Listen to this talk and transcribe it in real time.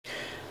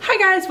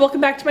guys, welcome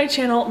back to my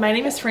channel. My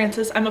name is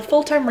Frances. I'm a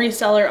full-time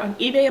reseller on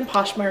eBay and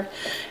Poshmark,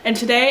 and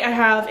today I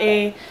have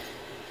a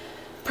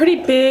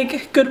pretty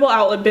big Goodwill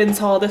outlet bins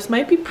haul. This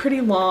might be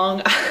pretty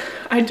long.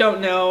 I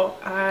don't know.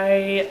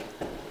 I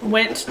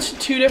went to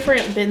 2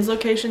 different bins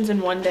locations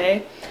in one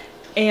day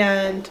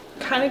and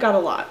kind of got a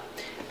lot.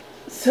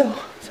 So,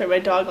 sorry, my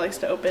dog likes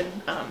to open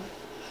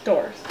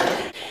doors.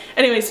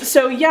 Anyways,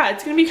 so yeah,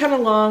 it's gonna be kind of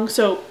long,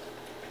 so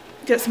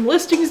get some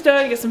listings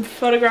done, get some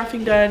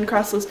photographing done,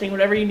 cross-listing,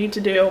 whatever you need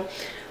to do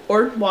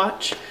or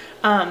watch.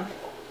 But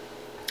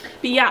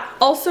yeah,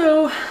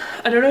 also,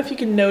 I don't know if you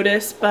can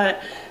notice,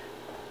 but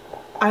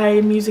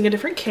I'm using a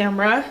different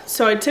camera.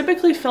 So I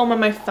typically film on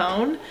my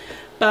phone,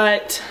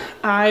 but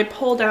I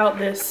pulled out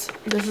this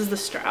is the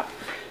strap.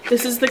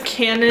 This is the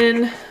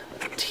Canon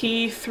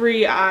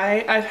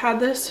T3i. I've had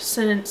this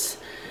since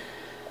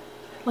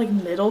like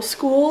middle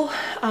school,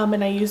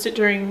 and I used it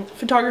during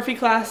photography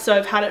class, so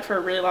I've had it for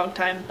a really long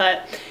time,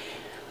 but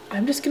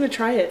I'm just gonna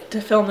try it to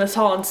film this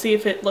haul and see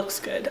if it looks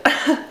good.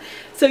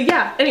 So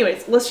yeah,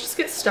 anyways, let's just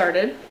get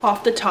started.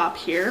 Off the top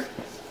here,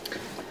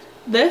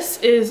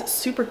 this is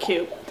super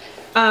cute.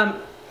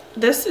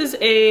 This is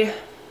a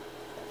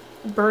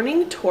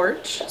burning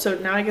torch, so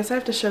now I guess I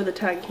have to show the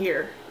tag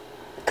here.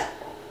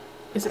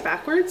 Is it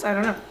backwards? I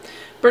don't know.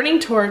 Burning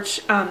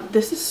torch.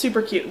 This is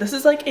super cute. This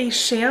is like a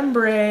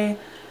chambray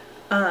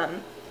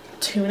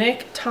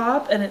tunic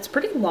top, and it's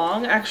pretty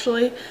long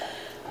actually.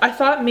 I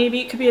thought maybe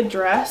it could be a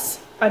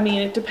dress. I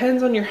mean, it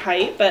depends on your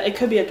height, but it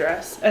could be a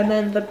dress. And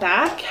then the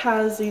back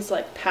has these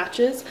like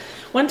patches.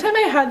 One time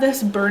I had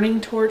this burning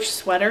torch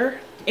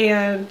sweater,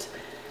 and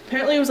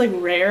apparently it was like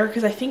rare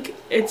because I think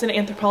it's an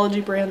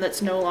Anthropologie brand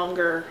that's no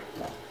longer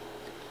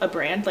a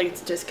brand, like it's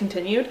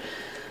discontinued.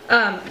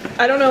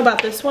 I don't know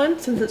about this one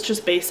since it's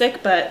just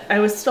basic, but I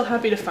was still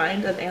happy to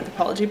find an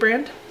Anthropologie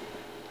brand.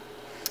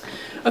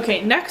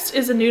 Okay, next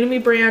is a new to me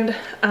brand.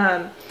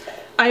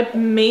 I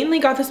mainly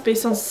got this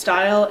based on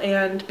style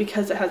and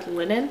because it has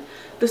linen.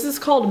 This is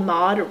called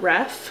Mod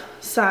Ref,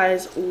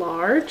 size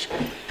large.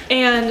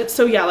 And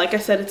so yeah, like I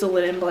said, it's a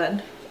linen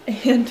blend.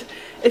 And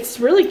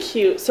it's really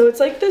cute. So it's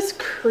like this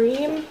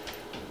cream,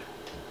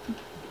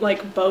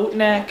 like boat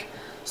neck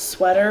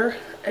sweater.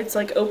 It's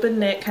like open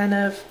knit kind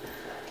of,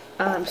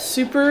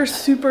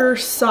 super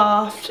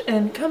soft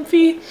and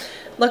comfy.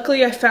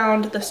 Luckily I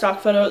found the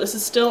stock photo. This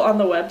is still on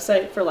the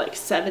website for like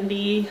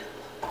 $75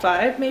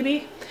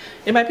 maybe.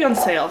 It might be on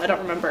sale, I don't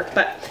remember,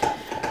 but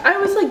I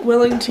was like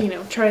willing to, you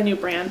know, try a new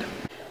brand.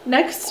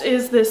 Next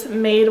is this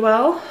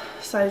Madewell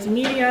size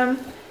medium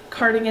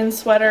cardigan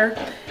sweater.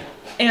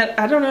 And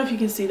I don't know if you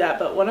can see that,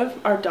 but one of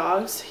our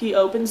dogs, he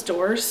opens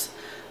doors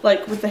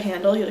like with the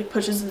handle. He like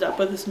pushes it up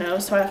with his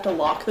nose, so I have to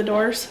lock the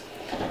doors.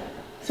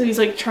 So he's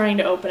like trying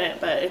to open it,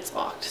 but it's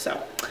locked,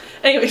 so.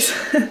 Anyways,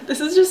 this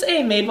is just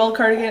a Madewell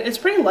cardigan. It's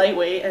pretty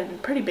lightweight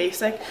and pretty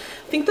basic.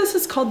 I think this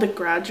is called the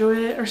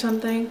Graduate or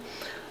something.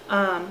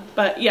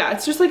 But yeah,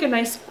 it's just like a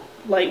nice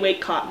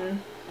lightweight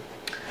cotton.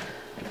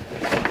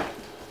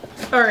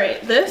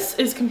 Alright, this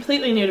is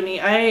completely new to me.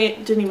 I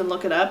didn't even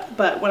look it up,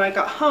 but when I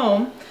got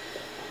home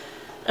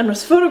and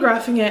was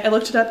photographing it, I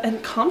looked it up,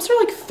 and comps are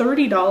like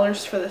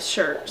 $30 for this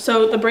shirt.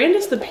 So the brand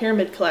is the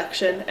Pyramid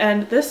Collection,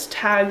 and this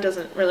tag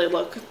doesn't really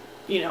look,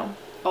 you know,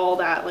 all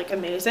that like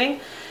amazing.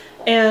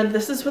 And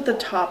this is what the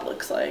top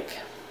looks like.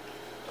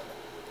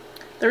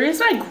 The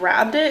reason I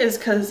grabbed it is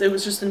because it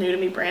was just a new to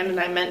me brand and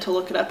I meant to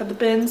look it up at the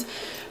bins,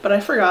 but I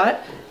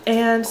forgot.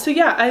 And so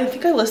yeah, I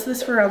think I listed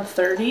this for around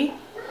 $30.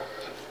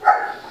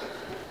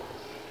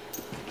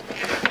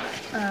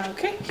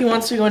 Okay, he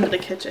wants to go into the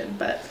kitchen,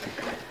 but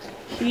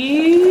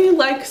he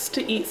likes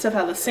to eat stuff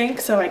out of the sink,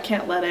 so I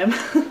can't let him.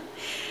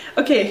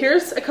 Okay,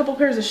 here's a couple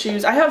pairs of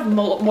shoes. I have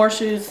more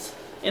shoes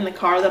in the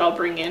car that I'll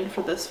bring in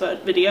for this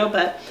video,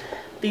 but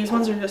these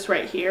ones are just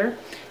right here.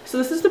 So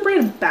this is the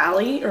brand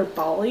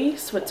Bali,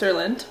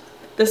 Switzerland.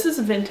 This is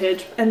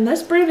vintage, and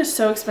this brand is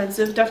so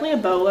expensive, definitely a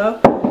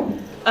bolo.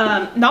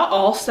 Not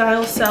all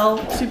styles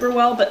sell super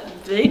well,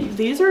 but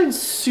these are in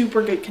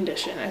super good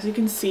condition. As you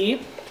can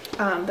see,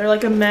 they're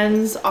like a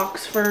men's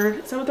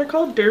Oxford, is that what they're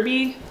called?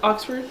 Derby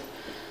Oxford?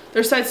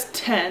 They're size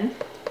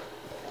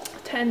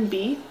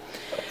 10B.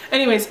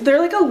 Anyways, they're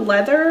like a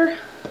leather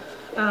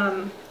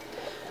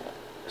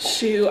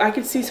shoe. I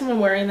could see someone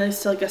wearing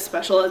this to like a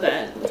special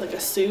event with like a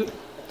suit,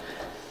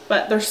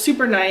 but they're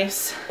super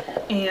nice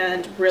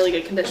and really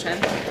good condition.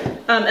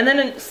 And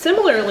then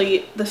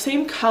similarly, the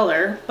same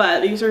color,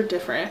 but these are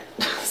different.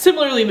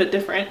 Similarly but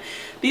different.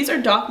 These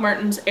are Doc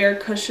Martens air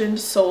cushioned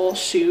sole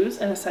shoes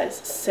in a size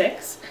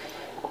 6,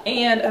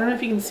 and I don't know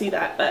if you can see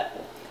that,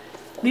 but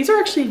these are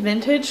actually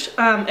vintage,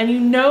 and you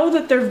know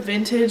that they're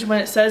vintage when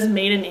it says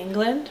made in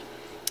England,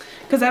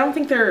 because I don't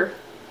think they're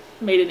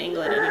made in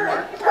England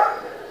anymore.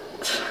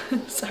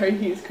 Sorry,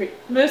 he's crazy.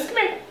 Moose, come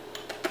here.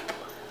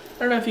 I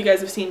don't know if you guys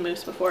have seen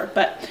Moose before,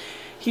 but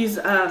he's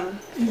a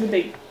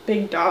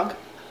big dog.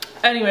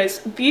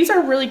 Anyways, these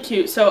are really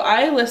cute. So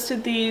I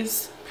listed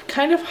these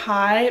kind of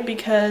high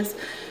because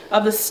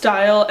of the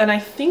style, and I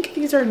think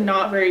these are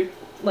not very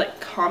like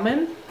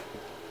common.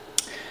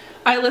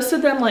 I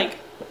listed them like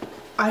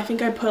I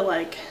think I put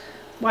like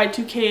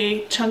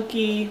Y2K,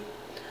 chunky,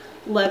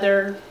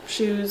 leather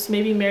shoes,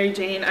 maybe Mary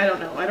Jane, I don't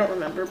know, I don't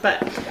remember,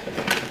 but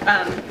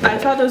I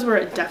thought those were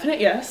a definite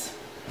yes.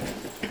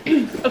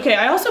 Okay,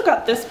 I also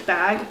got this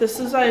bag. This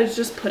is, I was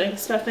just putting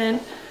stuff in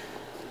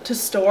to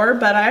store,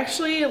 but I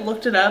actually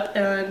looked it up,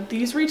 and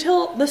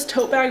this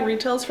tote bag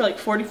retails for like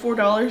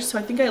 $44, so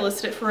I think I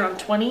listed it for around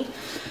 $20.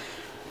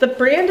 The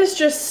brand is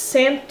just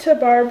Santa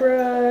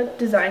Barbara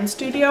Design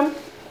Studio,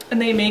 and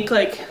they make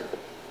like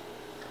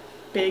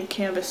big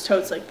canvas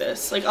totes like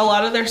this. Like a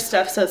lot of their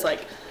stuff says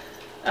like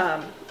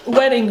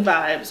wedding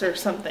vibes or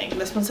something.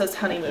 This one says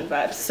honeymoon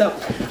vibes, so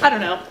I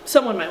don't know,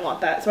 someone might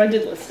want that, so I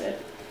did list it.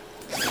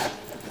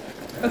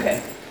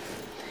 Okay,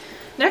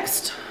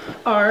 next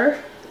are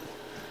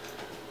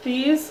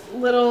these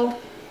little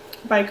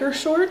biker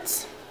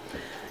shorts,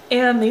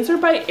 and these are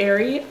by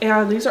Aerie,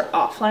 and these are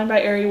offline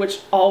by Aerie,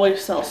 which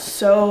always sells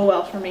so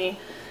well for me.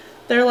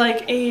 They're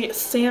like a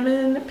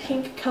salmon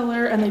pink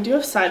color, and they do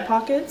have side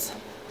pockets.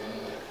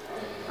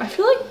 I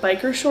feel like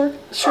biker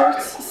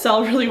shorts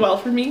sell really well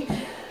for me,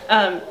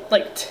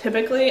 like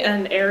typically,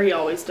 and Aerie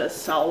always does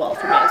sell well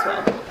for me as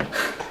well.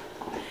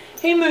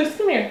 Hey Moose,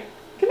 come here.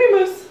 Come here,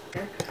 Moose.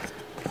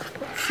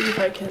 Let's see if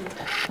I can...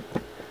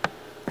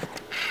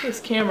 This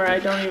camera, I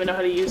don't even know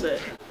how to use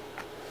it.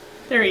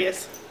 There he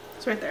is.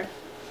 It's right there.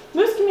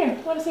 Moose, come here.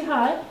 Want to say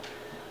hi?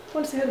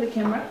 Want to say hi to the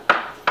camera?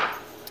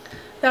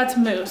 That's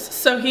Moose.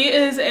 So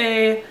he's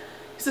the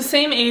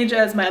same age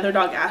as my other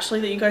dog Ashley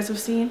that you guys have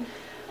seen,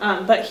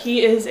 but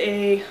he is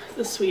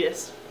the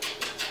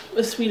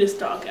sweetest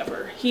dog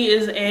ever. He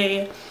is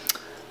a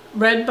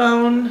red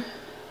bone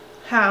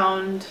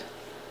hound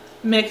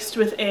mixed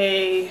with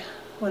a,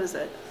 what is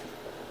it?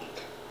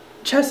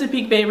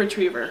 Chesapeake Bay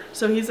Retriever.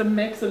 So he's a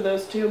mix of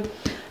those two.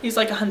 He's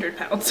like 100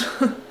 pounds.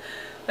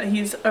 But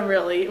he's a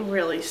really,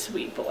 really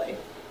sweet boy.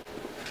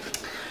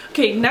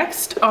 Okay,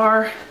 next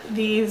are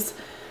these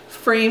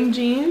frame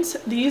jeans.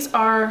 These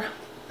are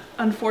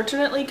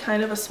unfortunately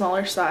kind of a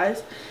smaller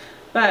size,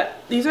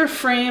 but these are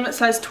frame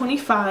size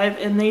 25,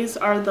 and these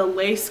are the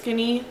Lay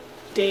Skinny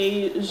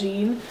Day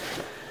Jean.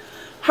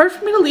 Hard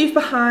for me to leave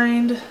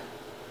behind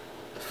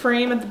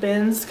frame at the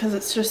bins because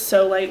it's just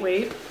so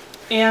lightweight.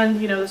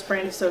 And, you know, this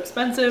brand is so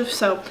expensive,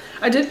 so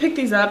I did pick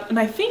these up, and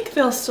I think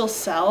they'll still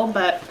sell,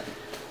 but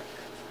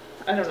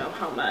I don't know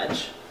how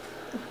much.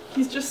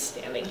 He's just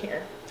standing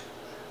here.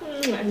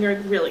 You're a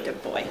really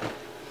good boy.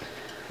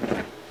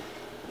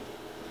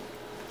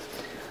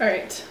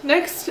 Alright,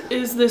 next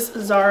is this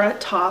Zara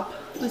top.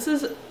 This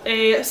is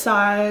a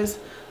size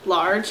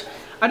large.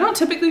 I don't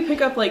typically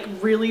pick up like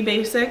really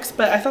basics,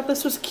 but I thought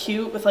this was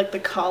cute with like the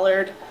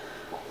collared,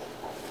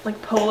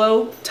 like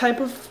polo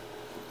type of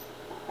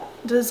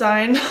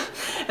design,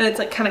 and it's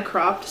like kind of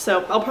cropped,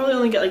 so I'll probably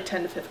only get like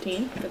 10 to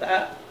 15 for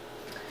that.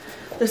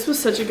 This was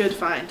such a good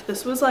find.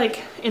 This was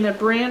like in a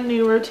brand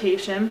new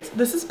rotation.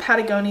 This is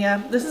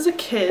Patagonia. This is a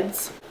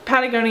kid's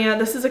Patagonia.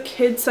 This is a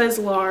kid size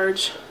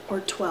large, or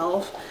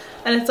 12,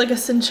 and it's like a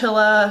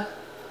chinchilla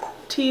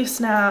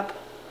T-snap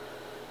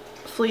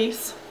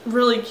fleece.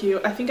 Really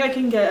cute. I think I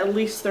can get at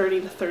least 30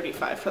 to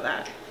 35 for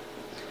that.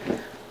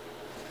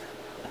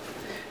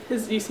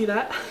 You see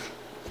that?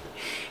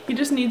 He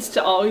just needs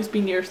to always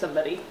be near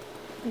somebody.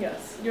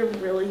 Yes, you're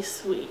really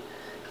sweet.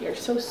 You're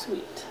so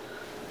sweet.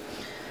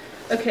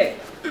 Okay.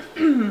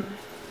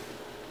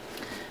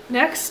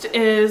 Next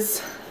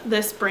is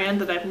this brand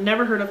that I've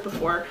never heard of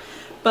before,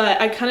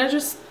 but I kind of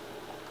just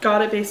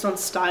got it based on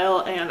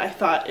style, and I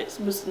thought it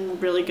was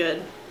really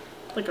good.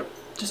 Like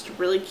just a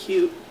really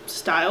cute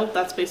style.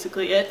 That's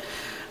basically it.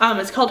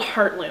 It's called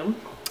Heartloom.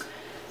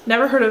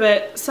 Never heard of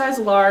it. Size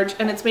large,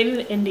 and it's made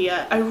in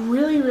India. I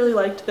really, really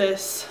liked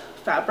this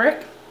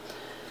fabric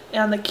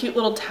and the cute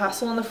little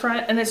tassel on the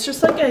front, and it's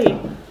just like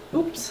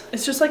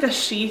it's just like a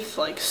sheath,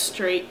 like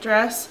straight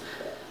dress,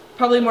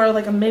 probably more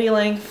like a midi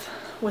length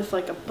with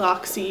like a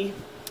boxy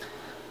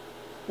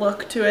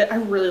look to it. I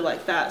really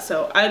like that,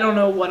 so I don't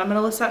know what I'm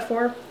gonna list that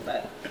for,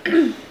 but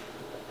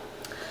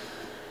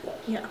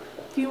yeah.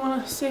 Do you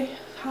want to say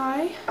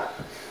hi?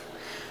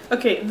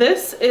 Okay,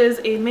 this is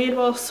a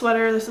Madewell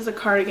sweater. This is a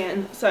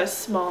cardigan, size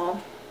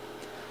small.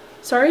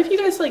 Sorry if you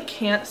guys like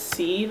can't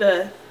see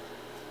the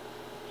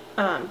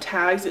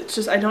tags. It's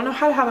just I don't know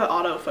how to have it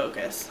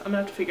autofocus. I'm gonna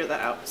have to figure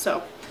that out.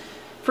 So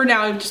for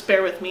now, just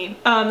bear with me.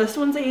 This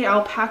one's a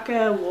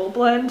alpaca wool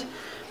blend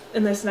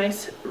in this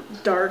nice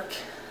dark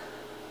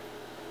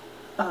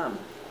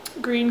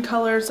green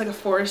color. It's like a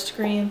forest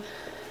green.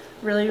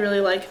 Really, really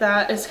like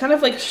that. It's kind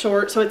of like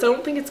short, so I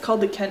don't think it's called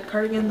the Kent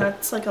cardigan.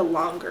 That's like a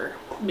longer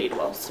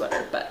Madewell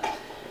sweater, but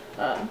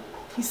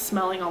he's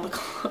smelling all the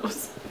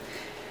clothes.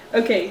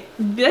 Okay,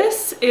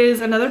 this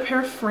is another pair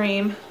of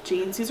frame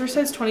jeans. These are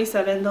size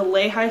 27, the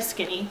Lay High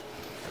Skinny.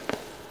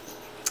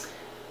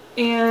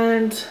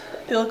 And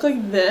they look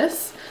like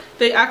this.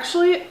 They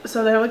actually,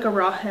 so they have like a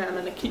raw hem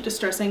and a cute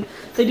distressing.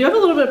 They do have a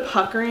little bit of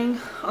puckering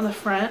on the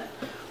front,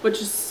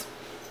 which is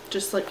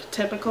just like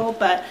typical,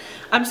 but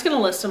I'm just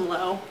gonna list them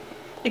low.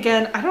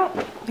 Again, I don't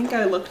think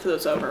I looked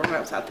those over when I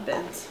was at the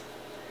bins,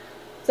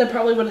 so I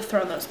probably would have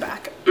thrown those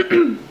back.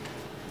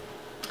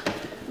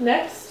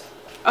 Next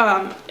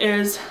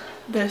is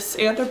this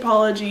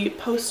Anthropologie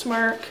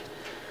Postmark.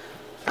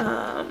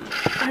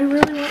 I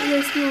really want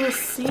you guys to be able to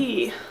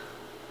see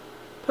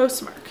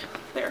Postmark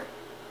there,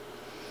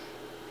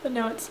 but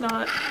no, it's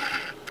not.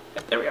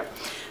 There we go.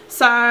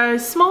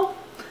 Size small,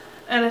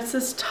 and it's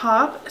this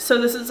top.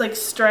 So this is like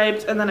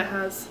striped, and then it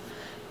has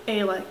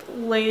a like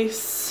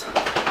lace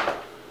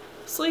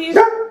sleeve.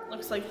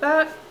 Looks like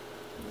that.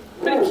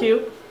 Pretty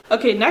cute.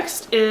 Okay,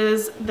 next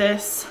is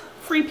this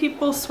Free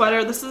People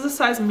sweater. This is a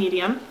size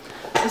medium.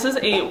 This is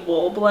a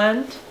wool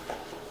blend,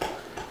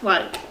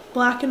 like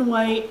black and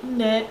white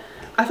knit.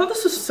 I thought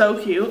this was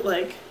so cute,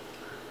 like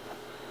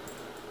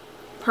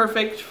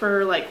perfect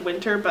for like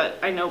winter, but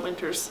I know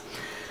winter's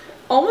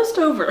almost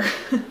over.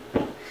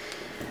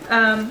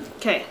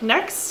 Okay,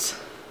 next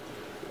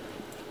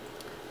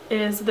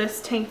is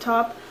this tank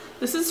top.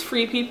 This is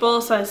Free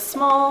People, size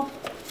small.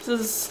 This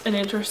is an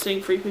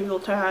interesting Free People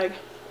tag.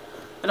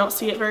 I don't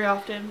see it very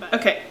often, but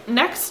okay.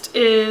 Next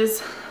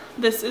is,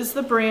 this is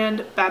the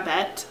brand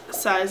Babette,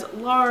 size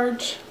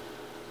large.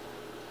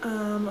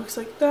 Looks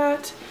like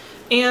that.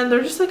 And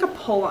they're just like a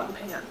pull-on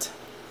pant,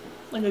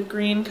 like a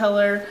green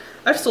color.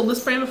 I've sold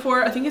this brand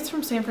before. I think it's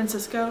from San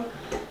Francisco,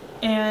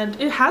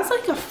 and it has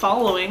like a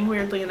following,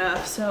 weirdly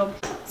enough, so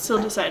still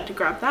decided to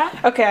grab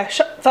that. Okay, I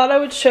thought I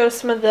would show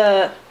some of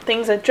the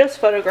things I just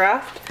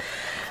photographed.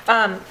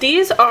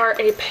 These are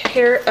a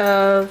pair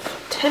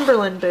of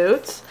Timberland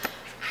boots.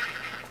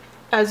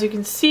 As you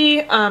can see,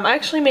 I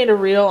actually made a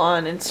reel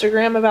on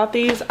Instagram about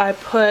these. I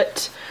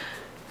put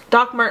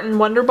Doc Marten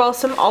Wonder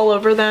Balsam all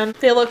over them.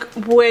 They look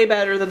way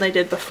better than they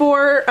did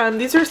before.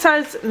 These are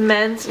size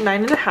men's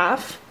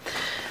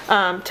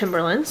 9.5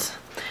 Timberlands.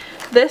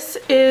 This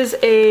is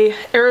a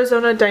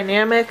Arizona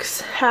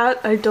Dynamics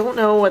hat. I don't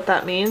know what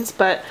that means,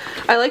 but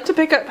I like to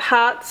pick up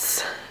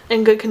hats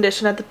in good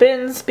condition at the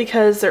bins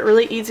because they're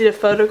really easy to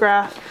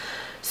photograph,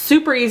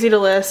 super easy to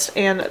list,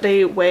 and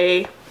they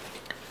weigh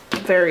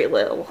very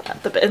little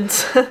at the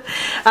bins.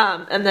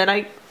 And then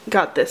I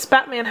got this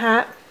Batman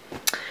hat.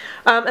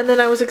 And then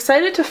I was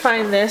excited to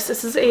find this.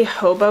 This is a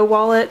hobo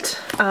wallet.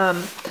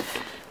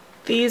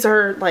 These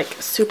are like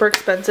super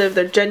expensive.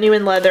 They're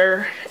genuine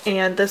leather,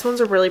 and this one's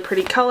a really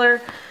pretty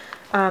color.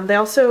 They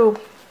also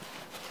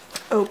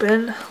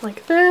open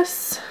like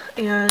this,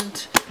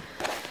 and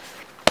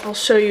I'll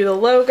show you the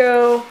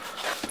logo.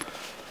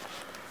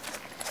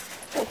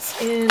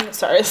 It's in,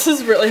 sorry, this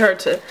is really hard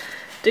to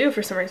do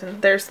for some reason.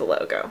 There's the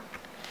logo.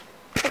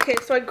 Okay,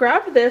 so I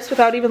grabbed this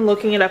without even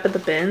looking it up at the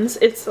bins.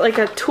 It's like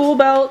a tool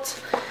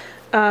belt.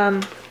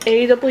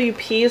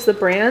 AWP is the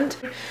brand.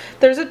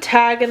 There's a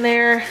tag in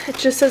there. It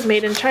just says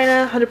made in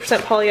China, 100%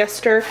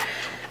 polyester.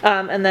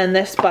 And then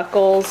this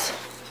buckles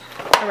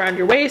around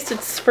your waist.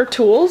 It's for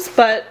tools,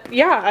 but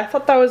yeah, I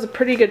thought that was a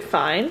pretty good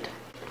find.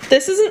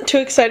 This isn't too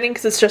exciting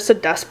because it's just a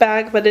dust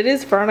bag, but it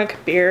is Veronica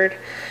Beard.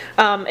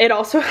 It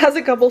also has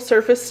a couple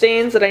surface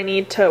stains that I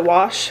need to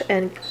wash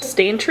and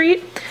stain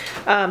treat,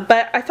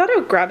 but I thought I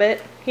would grab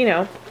it, you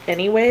know,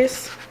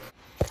 anyways.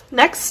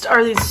 Next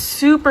are these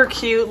super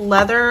cute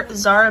leather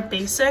Zara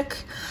Basic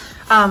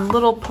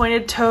little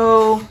pointed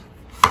toe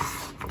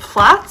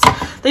flats.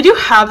 They do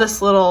have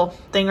this little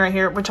thing right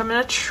here, which I'm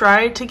going to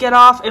try to get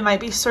off. It might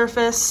be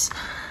surface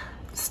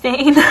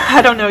stain.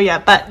 I don't know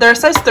yet, but they're a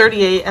size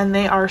 38 and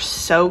they are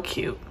so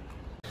cute.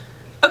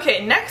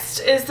 Okay, next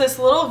is this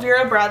little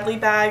Vera Bradley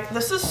bag.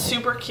 This is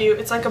super cute.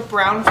 It's like a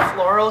brown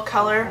floral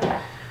color.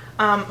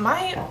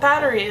 My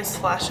battery is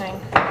flashing.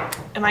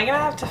 Am I going to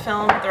have to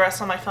film the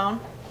rest on my phone?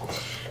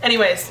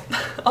 Anyways,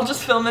 I'll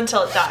just film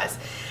until it dies.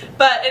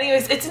 But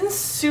anyways, it's in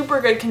super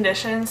good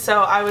condition,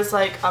 so I was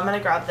like, I'm gonna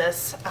grab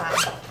this.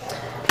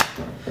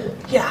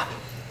 Yeah.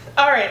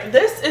 Alright,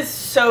 this is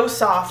so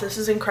soft. This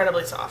is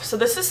incredibly soft. So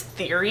this is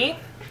Theory.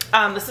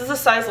 This is a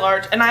size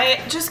large, and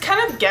I just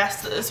kind of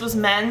guessed that this was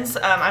men's.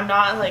 I'm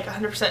not like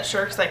 100%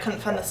 sure because I couldn't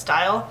find the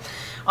style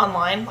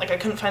online. Like I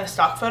couldn't find a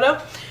stock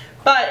photo.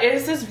 But it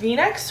is this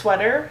V-neck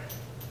sweater.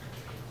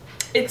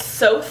 It's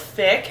so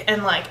thick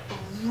and like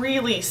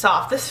really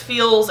soft. This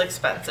feels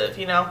expensive,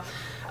 you know,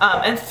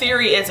 and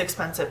Theory is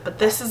expensive, but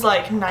this is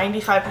like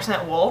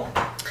 95% wool.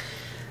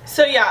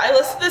 So yeah, I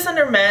listed this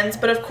under men's,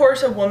 but of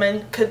course a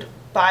woman could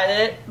buy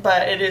it,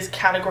 but it is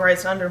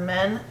categorized under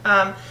men.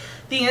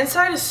 The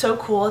inside is so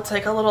cool. It's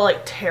like a little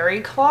like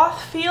terry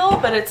cloth feel,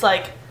 but it's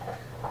like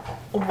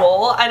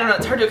wool. I don't know,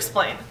 it's hard to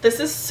explain. This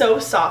is so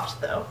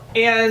soft though,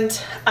 and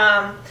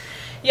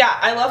yeah,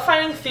 I love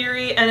finding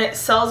Theory, and it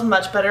sells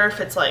much better if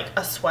it's like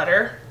a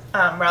sweater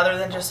rather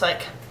than just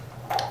like,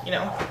 you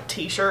know,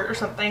 t-shirt or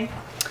something.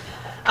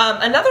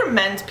 Another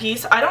men's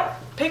piece. I don't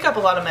pick up a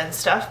lot of men's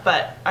stuff,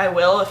 but I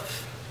will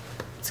if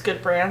it's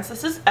good brands.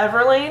 This is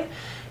Everlane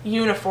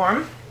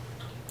Uniform,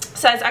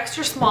 size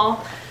extra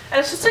small, and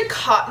it's just a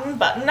cotton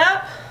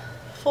button-up,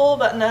 full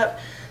button-up.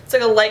 It's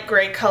like a light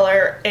gray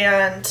color,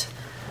 and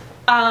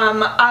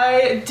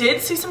I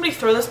did see somebody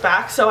throw this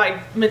back, so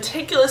I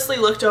meticulously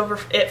looked over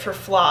it for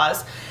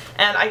flaws,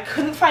 and I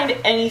couldn't find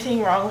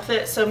anything wrong with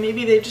it, so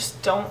maybe they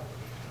just don't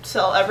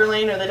sell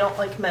Everlane, or they don't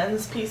like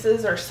men's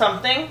pieces or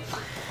something.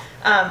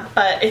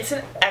 But it's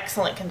an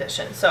excellent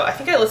condition. So I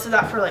think I listed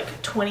that for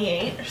like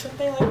 28 or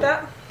something like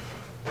that.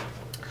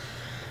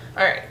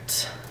 All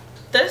right,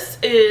 this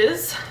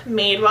is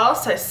Madewell,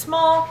 size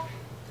small.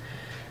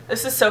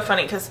 This is so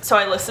funny because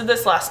I listed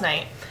this last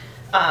night,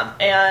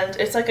 and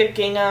it's like a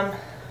gingham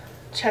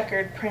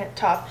checkered print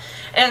top.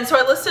 And so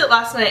I listed it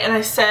last night, and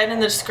I said in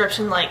the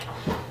description like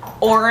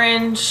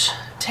orange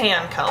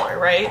tan color,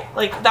 right?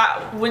 Like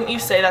that, wouldn't you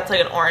say that's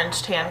like an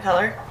orange tan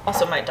color?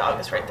 Also, my dog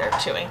is right there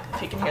chewing,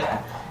 if you can hear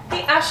that.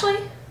 Hey, Ashley.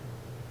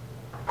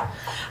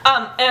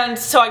 And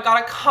so I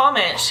got a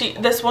comment.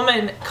 This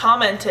woman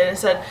commented and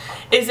said,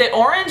 "Is it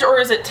orange or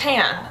is it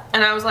tan?"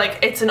 And I was like,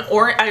 "It's an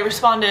orange." I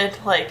responded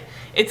like,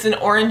 "It's an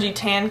orangey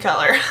tan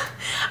color."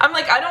 I'm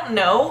like, I don't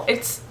know.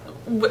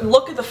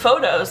 Look at the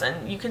photos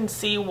and you can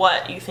see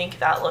what you think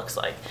that looks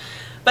like.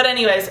 But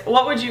anyways,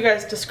 what would you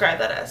guys describe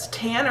that as?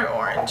 Tan or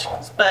orange?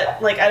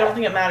 But like, I don't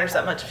think it matters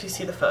that much if you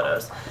see the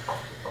photos.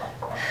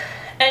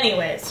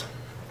 Anyways,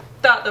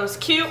 thought that was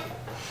cute.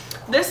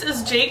 This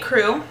is J.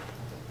 Crew,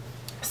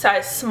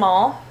 size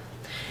small.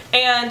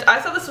 And I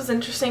thought this was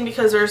interesting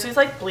because there's these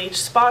like bleach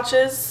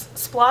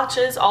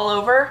splotches all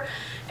over.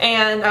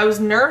 And I was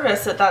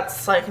nervous that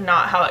that's like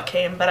not how it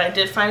came, but I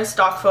did find a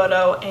stock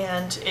photo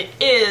and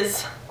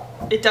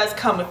it does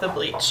come with the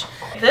bleach.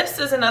 This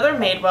is another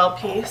Madewell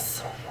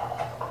piece.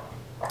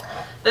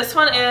 This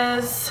one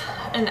is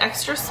an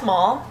extra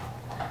small,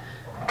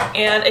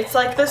 and it's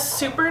like this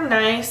super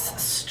nice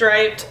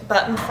striped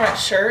button front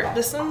shirt.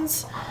 This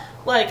one's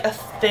like a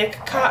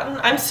thick cotton.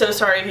 I'm so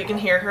sorry if you can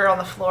hear her on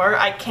the floor.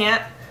 I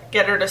can't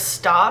get her to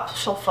stop.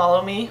 She'll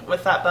follow me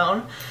with that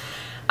bone.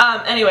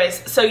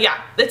 Anyways, so yeah,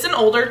 it's an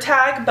older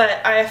tag,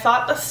 but I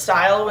thought the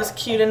style was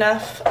cute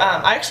enough.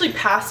 I actually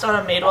passed on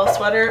a Madewell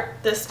sweater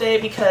this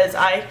day because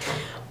I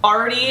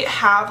already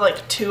have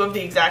like 2 of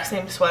the exact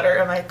same sweater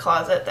in my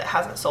closet that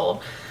hasn't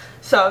sold.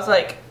 So I was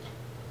like,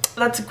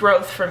 that's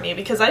growth for me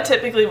because I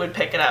typically would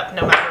pick it up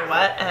no matter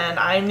what, and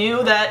I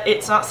knew that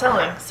it's not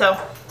selling. So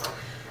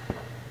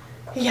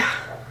yeah.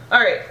 All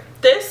right,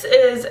 this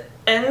is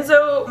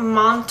Enzo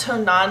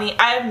Montanani.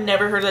 I've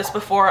never heard of this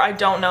before. I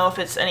don't know if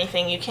it's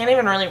anything. You can't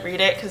even really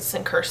read it because it's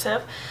in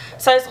cursive.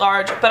 Size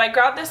large, but I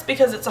grabbed this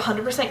because it's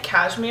 100%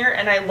 cashmere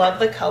and I love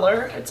the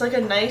color. It's like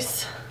a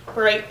nice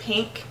bright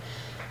pink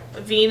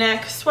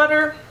V-neck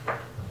sweater.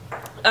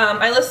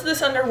 I listed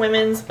this under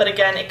women's, but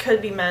again, it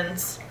could be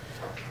men's.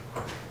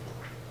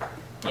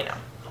 You know,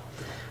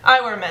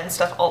 I wear men's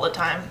stuff all the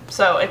time,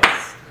 so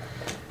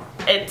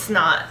it's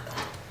not,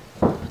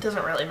 it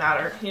doesn't really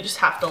matter. You just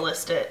have to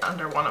list it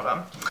under one of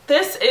them.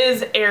 This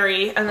is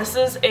Aerie, and this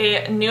is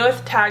a New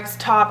With Tags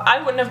top. I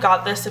wouldn't have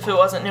got this if it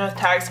wasn't New With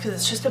Tags because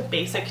it's just a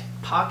basic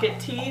pocket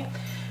tee.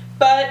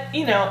 But,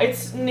 you know,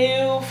 it's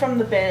new from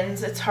the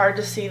bins. It's hard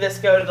to see this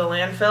go to the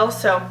landfill,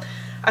 so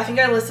I think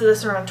I listed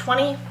this around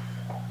 20,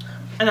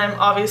 and I'm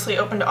obviously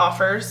open to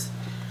offers.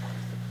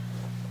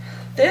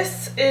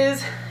 This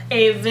is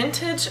a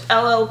vintage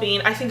LL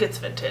Bean. I think it's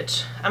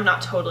vintage. I'm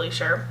not totally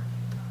sure.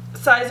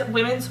 Size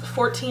women's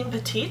 14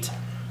 petite,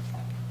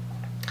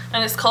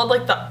 and it's called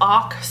like the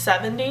Ock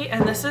 70,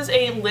 and this is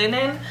a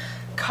linen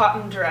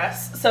cotton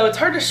dress. So it's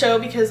hard to show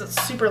because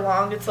it's super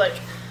long. It's like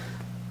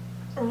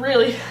a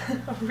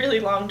really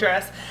long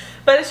dress,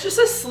 but it's just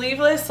a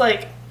sleeveless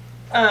like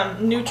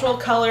neutral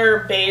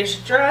color beige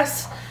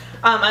dress.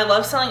 I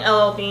love selling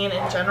LL Bean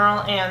in general,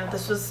 and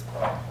this was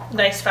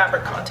nice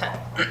fabric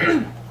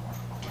content.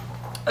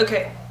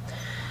 Okay,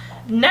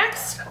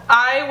 next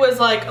I was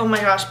like, oh my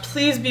gosh,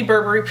 please be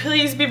Burberry,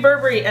 please be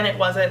Burberry, and it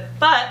wasn't,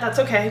 but that's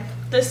okay.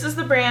 This is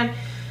the brand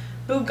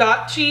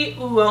Bugatti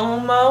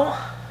Uomo.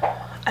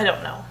 I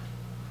don't know.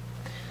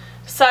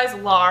 Size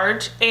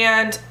large,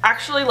 and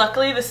actually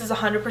luckily this is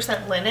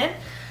 100% linen,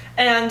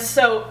 and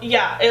so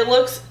yeah, it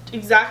looks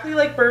exactly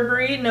like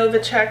Burberry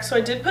Novacek. So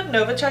I did put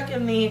Novacek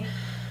in the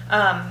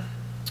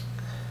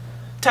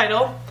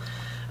title.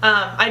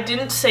 I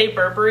didn't say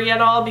Burberry at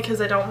all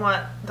because I don't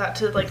want that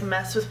to like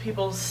mess with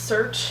people's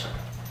search,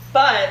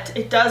 but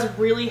it does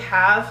really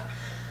have,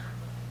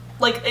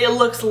 like, it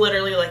looks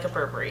literally like a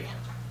Burberry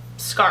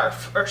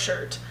scarf or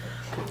shirt.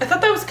 I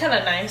thought that was kind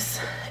of nice,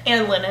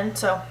 and linen.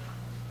 So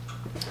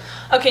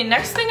okay,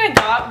 next thing I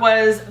got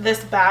was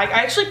this bag.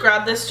 I actually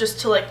grabbed this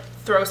just to like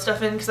throw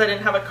stuff in because I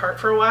didn't have a cart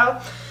for a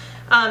while.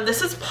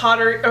 This is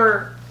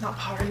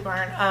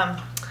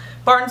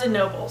Barnes and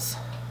Nobles,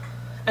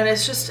 and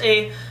it's just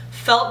a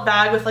felt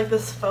bag with like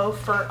this faux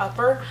fur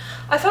upper.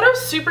 I thought it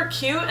was super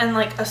cute and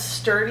like a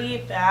sturdy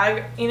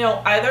bag. You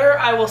know, either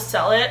I will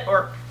sell it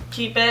or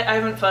keep it. I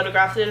haven't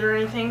photographed it or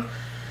anything,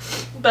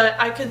 but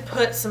I could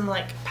put some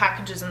like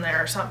packages in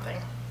there or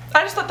something.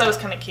 I just thought that was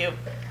kind of cute.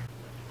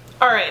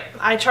 Alright,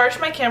 I charged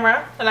my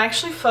camera and I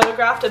actually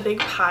photographed a big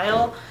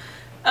pile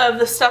of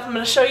the stuff I'm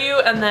going to show you,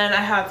 and then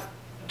I have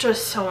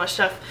just so much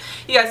stuff.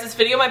 You guys, this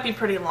video might be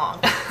pretty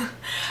long,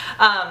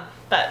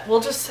 but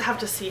we'll just have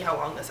to see how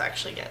long this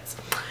actually gets.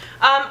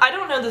 I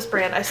don't know this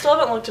brand. I still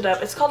haven't looked it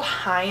up. It's called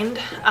Hind,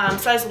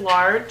 size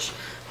large.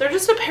 They're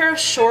just a pair of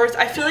shorts.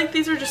 I feel like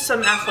these are just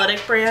some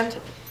athletic brand.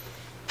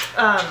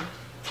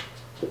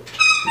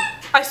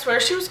 I swear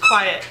she was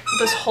quiet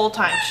this whole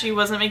time. She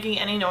wasn't making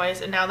any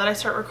noise, and now that I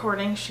start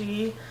recording,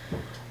 she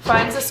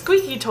finds a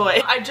squeaky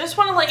toy. I just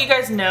want to let you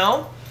guys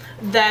know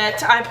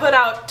that I put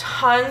out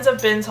tons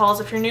of bins hauls.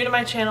 If you're new to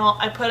my channel,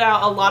 I put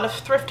out a lot of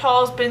thrift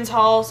hauls, bins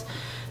hauls,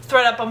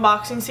 thread up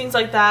unboxings, things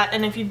like that.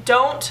 And if you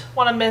don't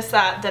want to miss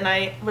that, then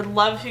I would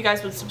love if you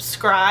guys would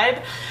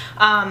subscribe,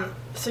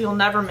 so you'll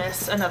never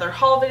miss another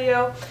haul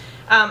video.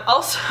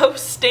 Also,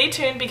 stay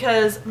tuned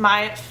because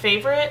my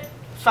favorite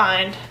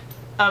find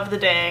of the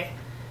day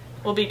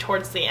will be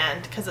towards the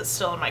end because it's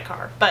still in my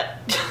car, but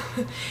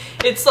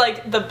it's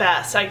like the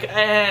best.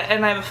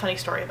 And I have a funny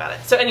story about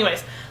it. So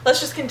anyways, let's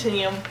just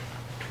continue.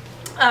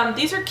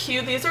 These are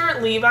cute. These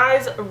are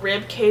Levi's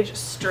rib cage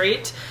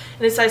straight,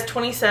 and it's size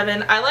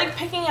 27. I like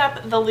picking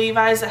up the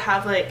Levi's that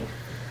have like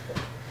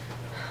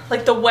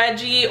the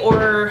wedgie,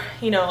 or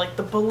you know, like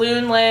the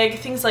balloon leg,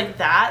 things like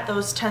that.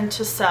 Those tend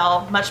to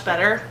sell much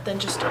better than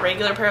just a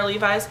regular pair of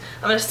Levi's.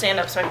 I'm gonna stand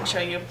up so I can show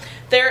you.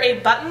 They're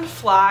a button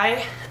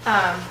fly,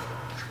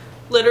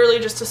 literally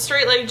just a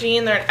straight leg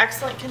jean. They're in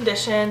excellent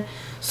condition,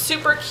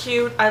 super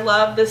cute. I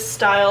love this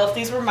style. If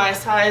these were my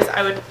size,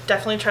 I would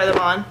definitely try them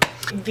on.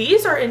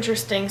 These are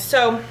interesting.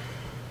 So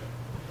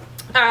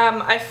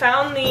I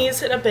found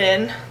these in a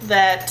bin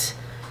that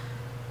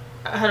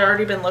had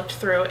already been looked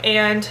through,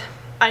 and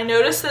I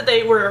noticed that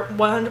they were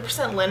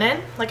 100%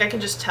 linen, like I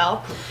can just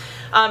tell.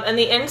 And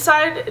the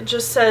inside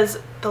just says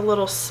the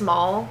little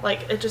small,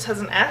 like it just has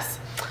an S.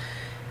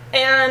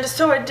 And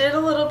so I did a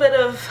little bit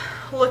of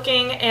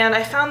looking, and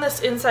I found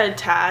this inside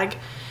tag,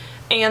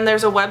 and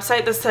there's a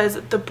website that says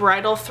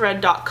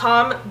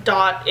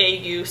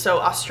thebridalthread.com.au, so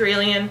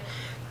Australian.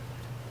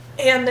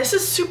 And this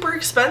is super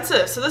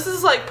expensive. So this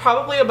is like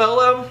probably a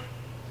bolo.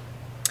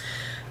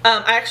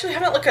 I actually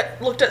haven't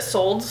looked at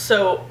sold,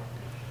 so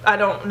I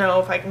don't know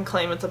if I can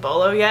claim it's a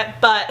bolo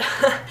yet, but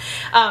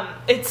I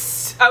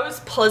was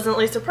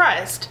pleasantly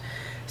surprised.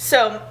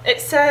 So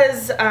it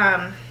says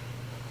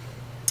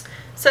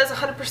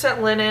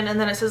 100% linen, and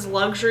then it says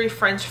luxury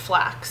French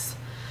flax.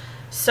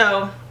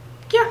 So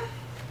yeah,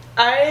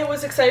 I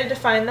was excited to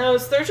find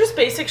those. They're just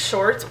basic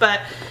shorts, but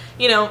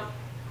you know,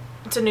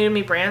 it's a new to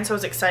me brand, so I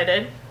was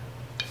excited.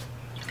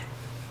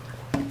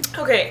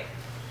 Okay,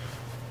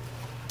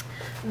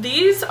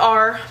 these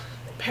are a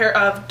pair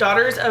of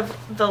Daughters of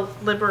the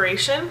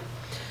Liberation.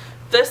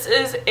 This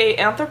is a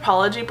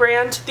Anthropologie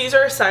brand. These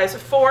are a size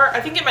 4. I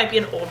think it might be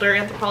an older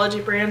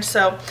Anthropologie brand,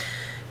 so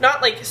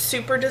not like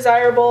super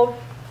desirable.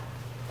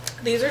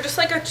 These are just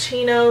like a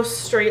chino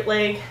straight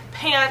leg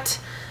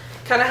pant.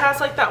 Kind of has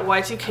like that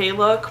Y2K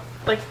look,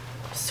 like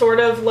sort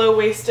of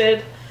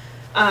low-waisted.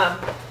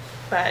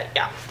 But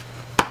yeah,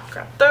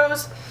 grab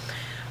those.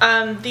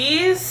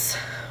 These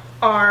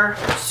are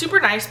super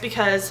nice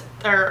because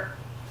they're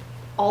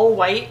all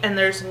white and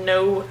there's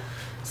no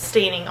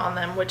staining on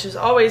them, which is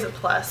always a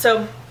plus.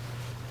 So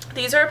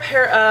these are a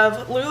pair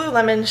of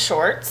Lululemon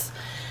shorts,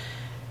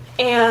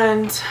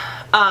 and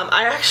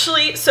I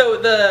actually,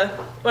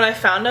 when I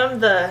found them,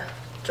 the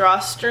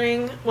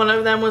drawstring, one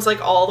of them was like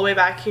all the way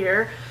back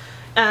here,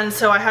 and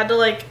so I had to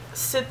like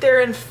sit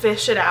there and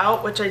fish it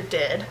out, which I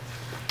did.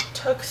 It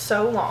took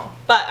so long,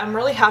 but I'm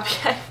really happy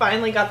I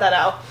finally got that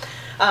out.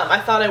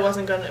 I thought I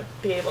wasn't going to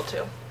be able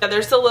to. Yeah,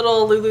 there's the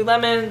little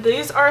Lululemon.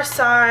 These are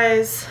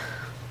size,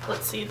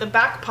 let's see, the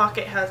back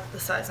pocket has the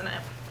size in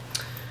it.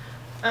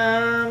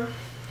 I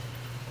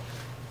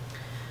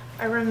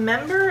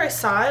remember I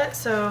saw it,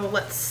 so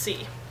let's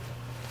see.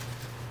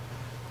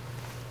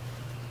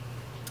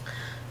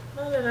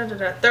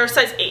 They're a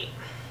size 8,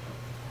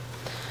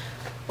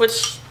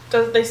 which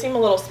they seem a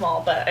little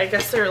small, but I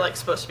guess they're like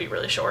supposed to be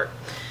really short.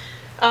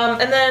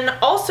 And then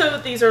also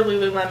these are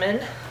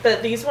Lululemon,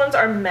 but these ones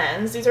are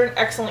men's. These are in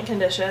excellent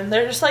condition.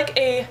 They're just like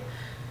a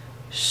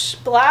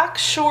black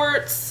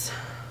shorts,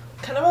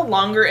 kind of a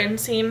longer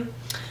inseam.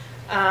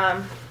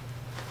 And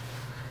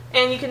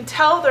you can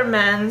tell they're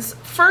men's.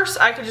 First,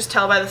 I could just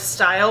tell by the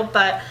style,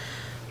 but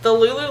the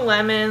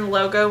Lululemon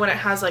logo, when it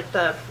has like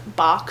the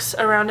box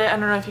around it, I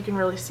don't know if you can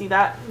really see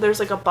that. There's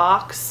like a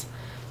box.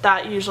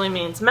 That usually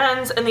means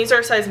men's, and these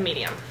are a size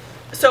medium.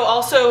 So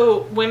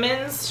also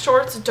women's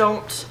shorts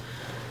don't,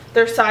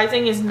 their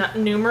sizing is not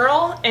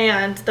numeral,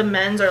 and the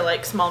men's are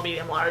like small,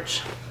 medium,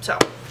 large. So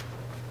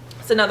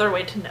it's another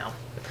way to know.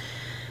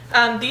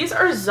 These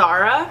are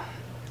Zara,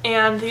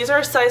 and these are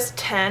a size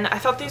 10. I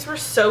thought these were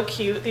so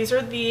cute. These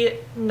are the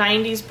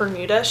 90s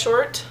Bermuda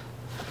short.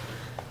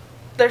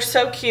 They're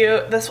so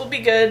cute. This will be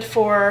good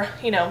for,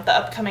 you know, the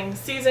upcoming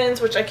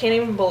seasons, which I can't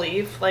even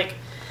believe, like,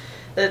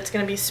 that it's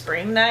gonna be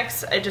spring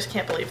next. I just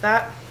can't believe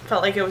that.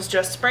 Felt like it was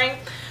just spring.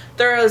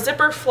 They're a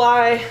zipper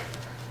fly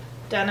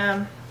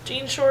denim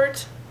jean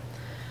short.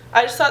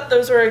 I just thought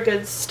those were a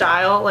good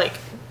style. Like,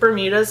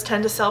 Bermudas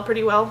tend to sell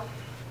pretty well.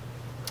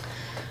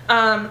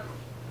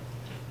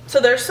 So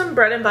there's some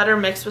bread and butter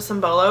mixed with some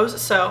bolos.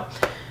 So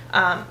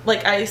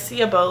like, I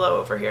see a bolo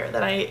over here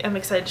that I am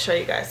excited to show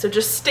you guys, so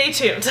just stay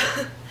tuned.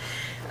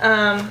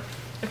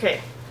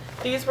 Okay,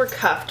 these were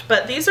cuffed,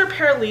 but these are a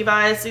pair of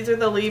Levi's. These are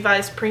the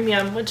Levi's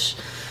Premium, which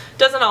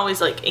doesn't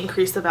always like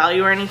increase the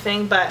value or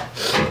anything, but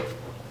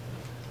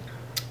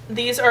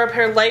these are a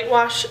pair of light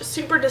wash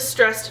super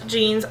distressed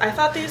jeans. I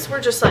thought these were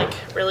just like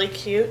really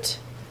cute.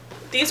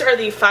 These are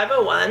the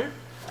 501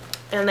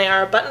 and they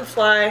are a button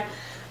fly,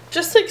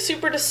 just like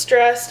super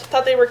distressed.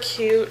 Thought they were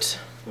cute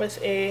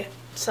with a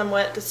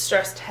somewhat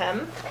distressed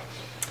hem.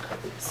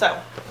 So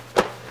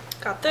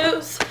got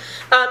those.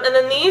 And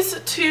then these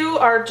two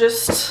are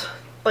just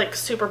like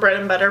super bread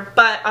and butter,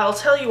 but I'll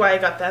tell you why I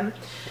got them.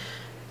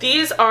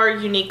 These are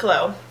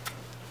Uniqlo.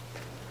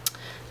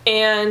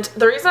 And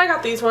the reason I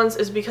got these ones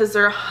is because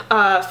they're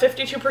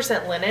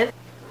 52% linen.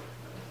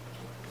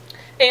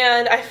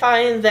 And I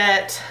find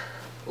that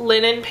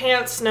linen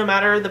pants, no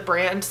matter the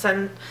brand,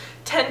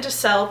 tend to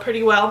sell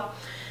pretty well.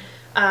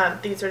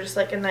 These are just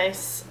like a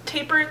nice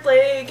tapered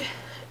leg,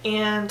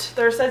 and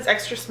they're a size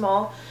extra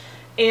small.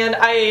 And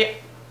I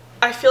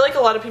feel like a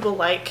lot of people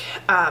like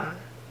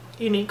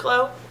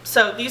Uniqlo.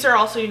 So these are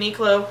also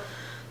Uniqlo.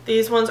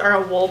 These ones are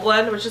a wool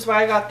blend, which is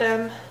why I got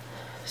them.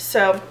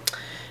 So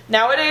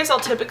nowadays I'll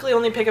typically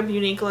only pick up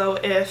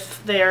Uniqlo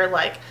if they're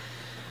like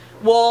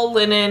wool,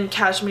 linen,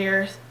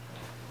 cashmere,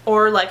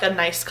 or like a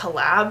nice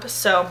collab.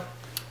 So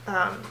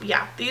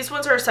yeah, these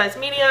ones are a size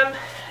medium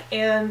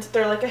and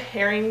they're like a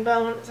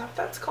herringbone. Is that what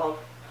that's called?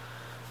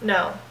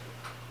 No.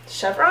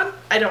 Chevron?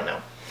 I don't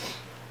know.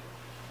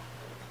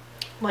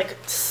 Like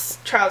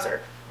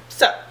trouser.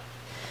 So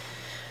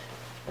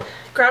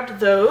grabbed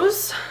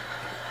those.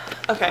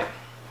 Okay,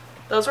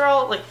 those are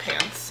all like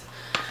pants.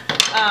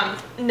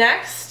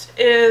 Next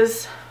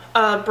is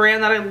a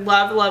brand that I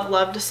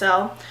love to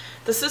sell.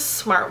 This is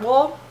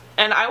Smartwool,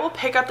 and I will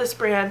pick up this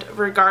brand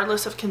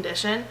regardless of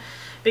condition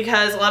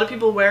because a lot of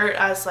people wear it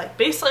as like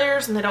base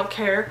layers and they don't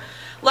care.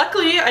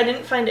 Luckily, I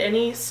didn't find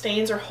any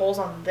stains or holes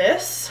on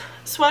this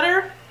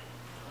sweater.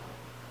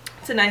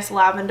 It's a nice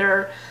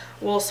lavender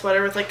wool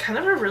sweater with like kind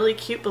of a really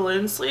cute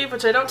balloon sleeve,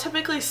 which I don't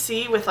typically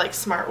see with like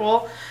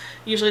Smartwool.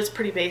 Usually it's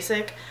pretty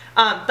basic.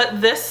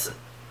 But this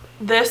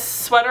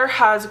sweater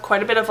has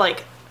quite a bit of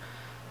like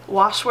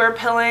washwear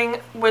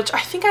pilling, which I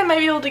think I might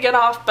be able to get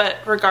off, but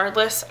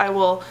regardless, I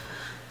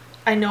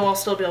know I'll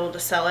still be able to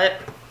sell it.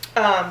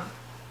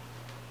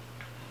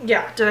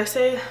 Yeah, did I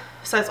say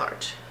size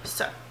large?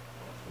 So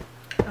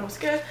that was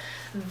good.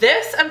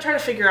 This I'm trying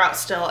to figure out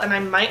still, and I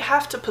might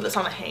have to put this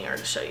on a hanger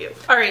to show you.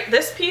 All right,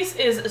 this piece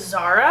is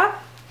Zara,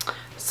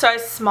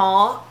 size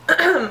small,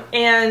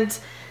 and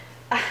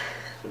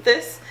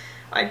this,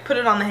 I put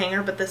it on the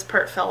hanger, but this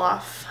part fell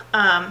off.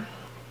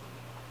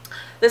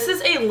 This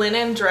is a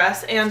linen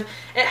dress, and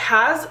it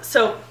has,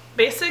 so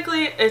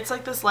basically it's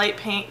like this light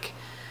pink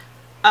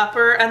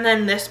upper, and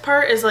then this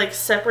part is like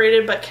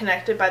separated but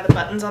connected by the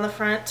buttons on the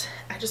front.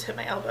 I just hit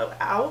my elbow,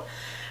 ow.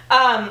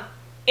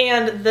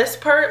 And this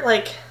part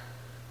like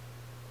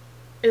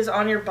is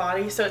on your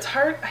body, so it's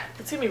hard,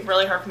 it's gonna be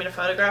really hard for me to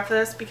photograph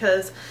this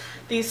because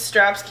these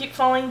straps keep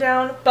falling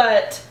down,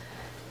 but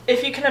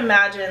if you can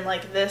imagine,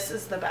 like this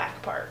is the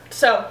back part.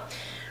 So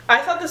I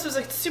thought this was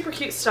a super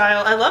cute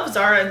style. I love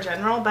Zara in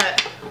general,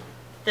 but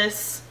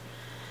this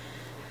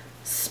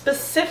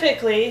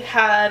specifically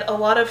had a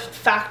lot of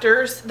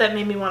factors that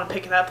made me want to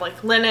pick it up,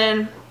 like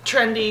linen,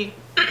 trendy,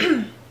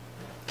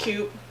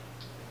 cute.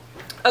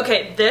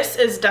 Okay, this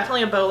is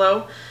definitely a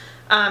bolo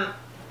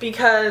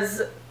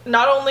because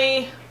not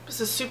only is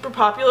this super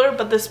popular,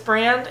 but this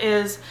brand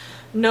is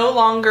no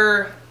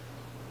longer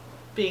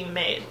being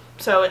made,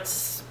 so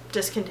it's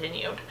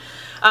discontinued.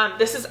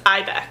 This is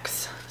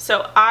Ibex,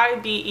 so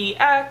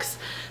I-B-E-X.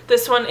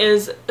 This one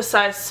is a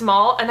size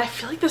small, and I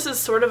feel like this is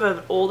sort of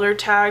an older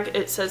tag.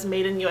 It says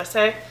made in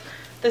USA.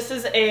 This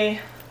is a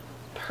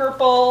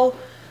purple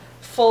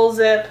full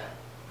zip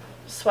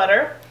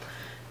sweater,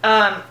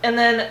 and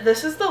then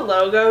this is the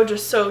logo,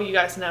 just so you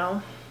guys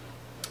know.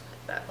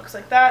 That looks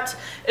like that.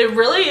 It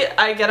really,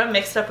 I get them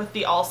mixed up with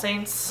the All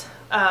Saints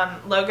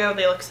logo.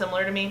 They look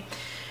similar to me.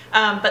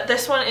 But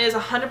this one is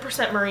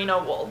 100%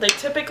 merino wool. They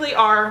typically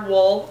are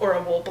wool or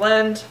a wool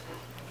blend.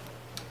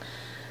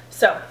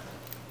 So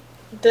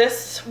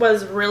this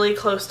was really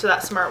close to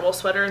that Smartwool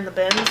sweater in the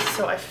bins,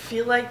 so I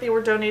feel like they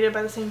were donated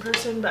by the same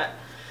person, but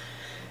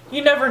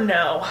you never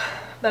know,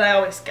 but I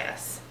always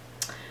guess.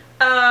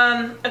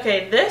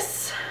 Okay,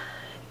 this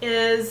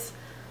is,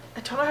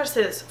 I don't know how to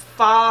say this,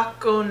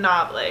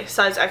 Faconable,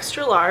 size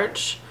extra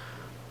large.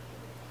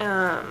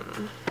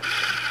 Can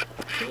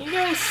you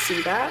guys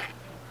see that?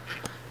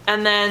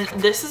 And then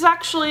this is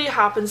actually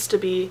happens to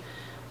be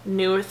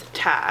new with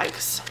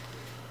tags,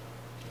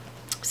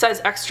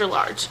 size extra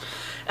large,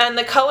 and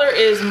the color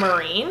is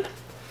marine.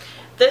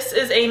 This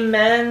is a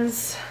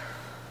men's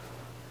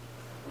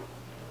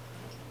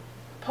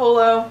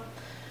polo.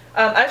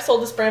 I've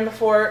sold this brand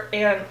before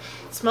and it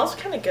smells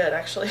kind of good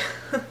actually.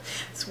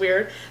 It's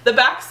weird. The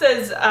back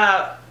says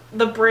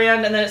the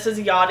brand and then it says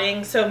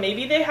yachting, so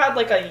maybe they had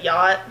like a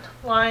yacht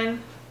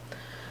line.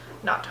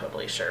 Not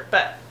totally sure,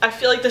 but I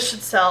feel like this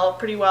should sell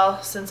pretty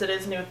well since it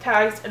is new with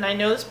tags, and I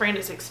know this brand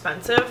is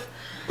expensive.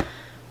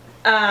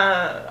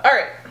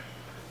 Alright,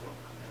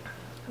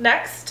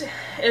 next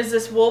is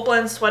this wool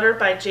blend sweater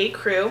by J.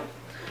 Crew.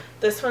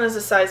 This one is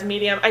a size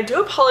medium. I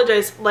do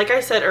apologize, like I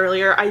said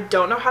earlier, I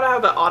don't know how to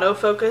have it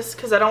autofocus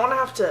because I don't want to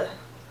have to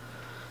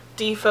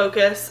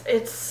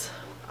defocus.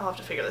 I'll have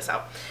to figure this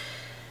out.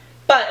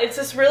 But it's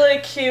this really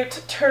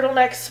cute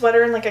turtleneck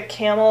sweater in like a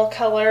camel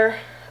color.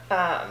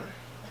 I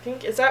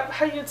think, is that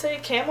how you'd say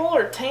it? Camel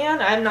or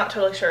tan? I'm not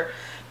totally sure.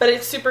 But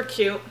it's super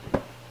cute.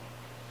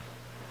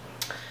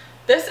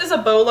 This is a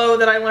bolo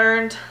that I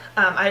learned.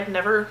 I had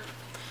never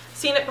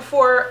seen it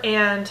before,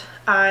 and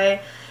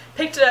I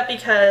picked it up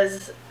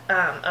because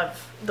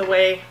of the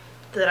way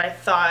that I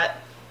thought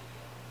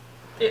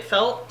it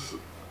felt.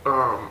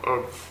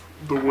 Of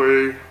the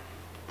way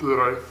that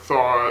I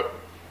thought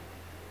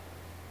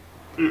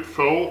it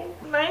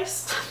felt.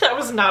 Nice. That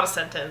was not a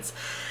sentence.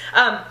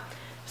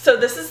 So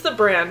this is the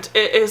brand.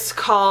 It is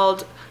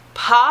called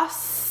Calais.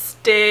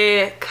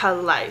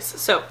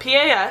 So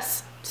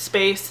P-A-S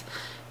space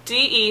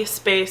D-E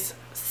space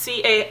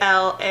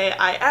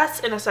C-A-L-A-I-S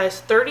in a size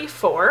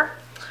 34.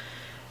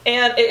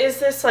 And it is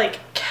this like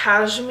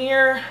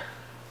cashmere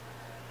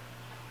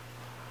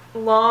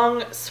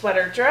long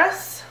sweater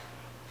dress.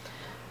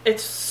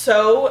 It's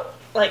so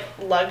like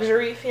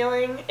luxury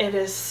feeling. It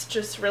is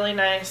just really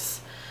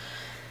nice.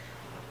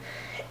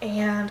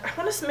 And I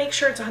want to make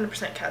sure it's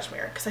 100%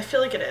 cashmere because I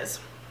feel like it is.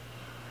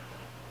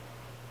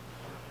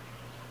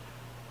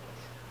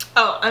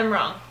 Oh, I'm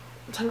wrong.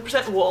 It's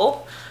 100%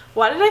 wool.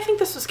 Why did I think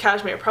this was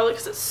cashmere? Probably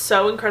because it's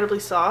so incredibly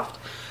soft.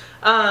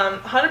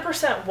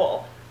 100%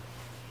 wool.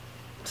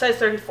 Size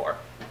 34.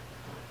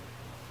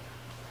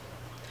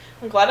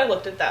 I'm glad I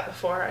looked at that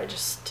before. I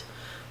just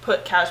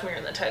put cashmere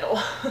in the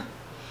title.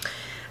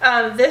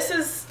 This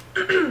is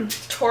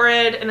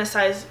Torrid in a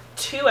size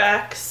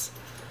 2X.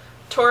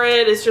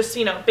 Torrid is just,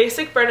 you know,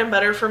 basic bread and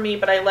butter for me,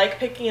 but I like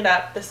picking it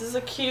up. This is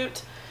a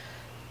cute,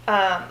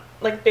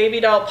 like baby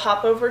doll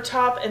popover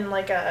top in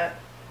like a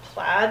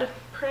plaid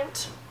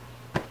print.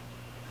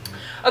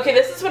 Okay,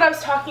 this is what I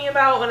was talking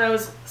about when I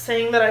was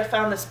saying that I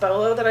found this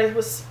bolo that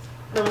was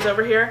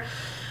over here.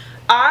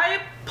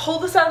 I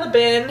pulled this out of the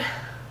bin,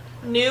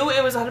 knew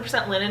it was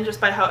 100% linen just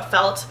by how it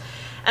felt,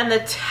 and the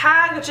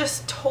tag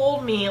just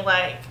told me,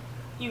 like,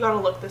 you gotta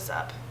look this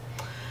up.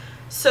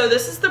 So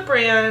this is the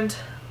brand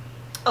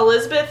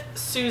Elizabeth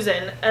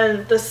Susan,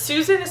 and the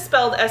Susan is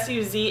spelled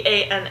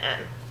S-U-Z-A-N-N.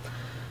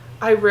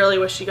 I really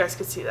wish you guys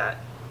could see that.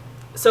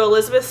 So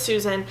Elizabeth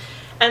Susan,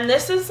 and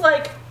this is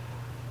like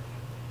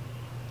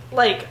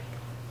lag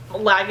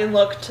and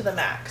look to the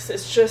max.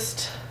 It's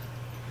just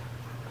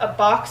a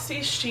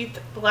boxy sheath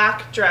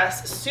black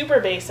dress,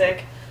 super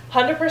basic,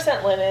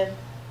 100% linen.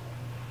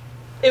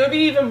 It would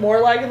be even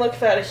more lag and look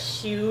if it had a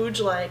huge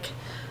like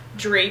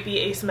drapey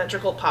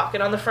asymmetrical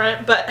pocket on the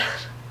front, but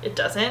it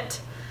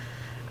doesn't.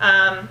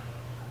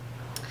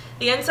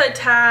 The inside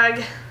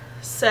tag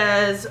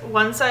says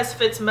one size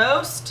fits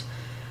most.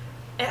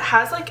 It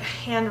has like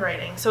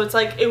handwriting, so it's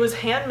like it was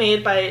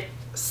handmade by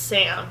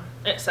Sam.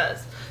 It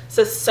says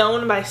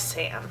sewn by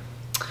Sam.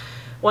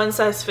 One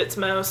size fits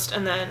most,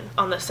 and then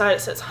on the side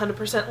it says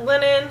 100%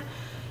 linen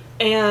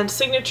and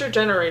signature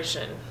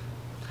generation.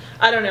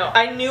 I don't know,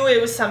 I knew it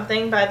was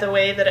something by the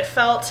way that it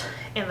felt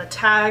and the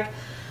tag,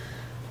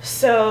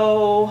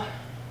 so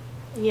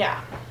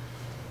yeah,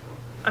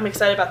 I'm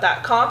excited about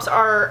that. Comps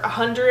are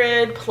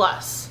 100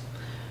 plus,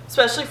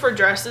 especially for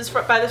dresses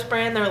by this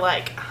brand. They're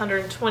like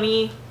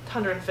 120,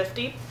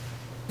 150.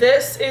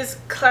 This is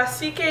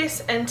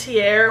Classiques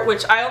Entier,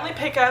 which I only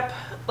pick up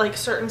like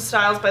certain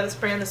styles by this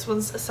brand. This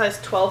one's a size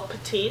 12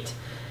 petite,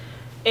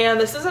 and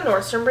this is a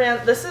Nordstrom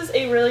brand. This is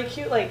a really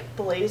cute like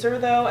blazer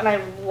though, and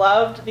I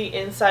loved the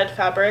inside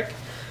fabric,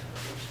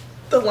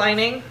 the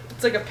lining.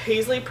 It's like a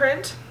paisley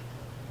print.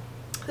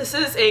 This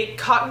is a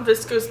cotton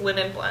viscose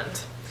linen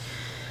blend.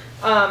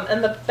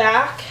 And the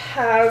back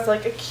has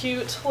like a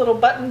cute little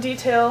button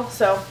detail,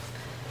 so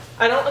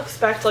I don't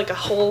expect like a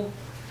whole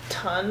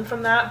ton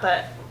from that,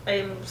 but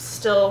I'm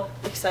still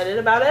excited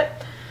about it.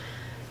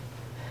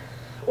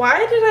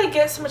 Why did I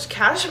get so much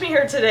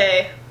cashmere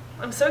today?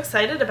 I'm so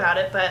excited about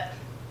it, but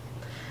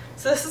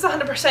so this is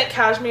 100%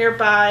 cashmere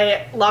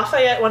by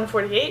Lafayette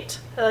 148.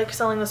 I like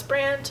selling this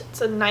brand.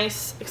 It's a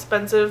nice,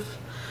 expensive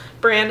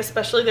brand,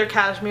 especially their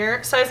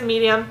cashmere. Size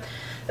medium.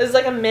 This is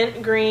like a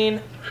mint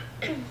green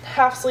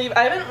half sleeve.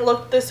 I haven't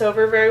looked this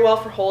over very well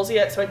for holes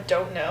yet, so I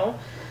don't know.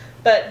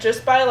 But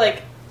just by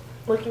like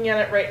looking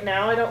at it right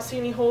now, I don't see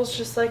any holes,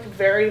 just like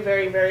very,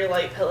 very, very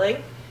light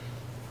pilling.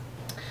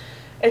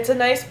 It's a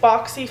nice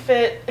boxy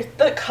fit.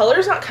 The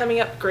color's not coming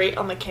up great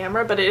on the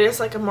camera, but it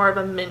is like a more of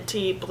a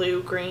minty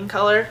blue-green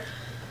color.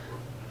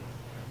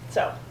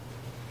 So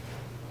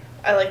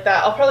I like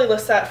that. I'll probably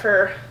list that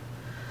for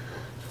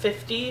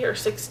 50 or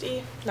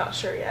 60, not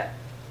sure yet.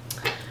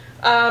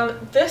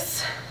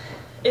 This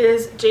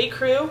is J.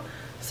 Crew,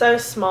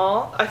 size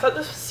small. I thought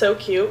this was so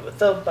cute with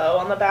the bow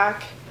on the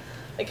back.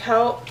 Like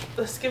how,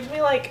 this gives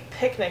me like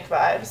picnic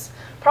vibes,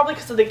 probably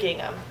because of the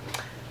gingham.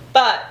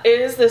 But it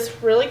is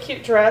this really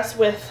cute dress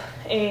with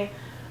a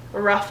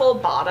ruffle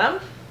bottom,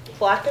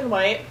 black and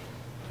white,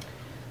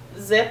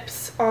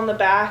 zips on the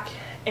back,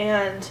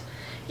 and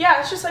yeah,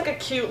 it's just like a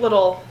cute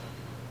little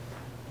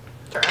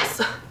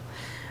dress.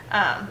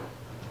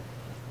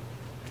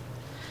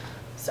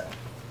 So,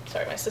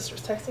 sorry, my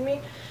sister's texting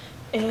me.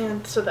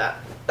 And so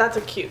that's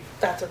a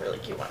really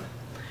cute one.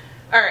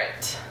 All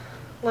right,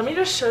 let me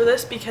just show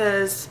this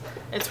because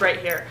it's right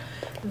here.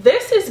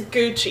 This is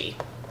Gucci,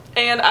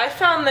 and I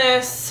found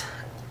this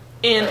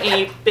in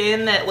a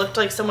bin that looked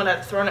like someone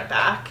had thrown it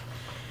back.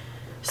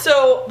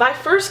 So by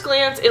first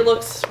glance, it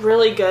looks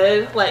really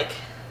good, like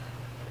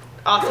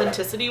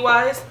authenticity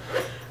wise.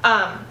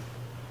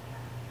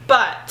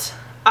 But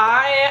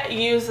I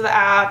use the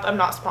app, I'm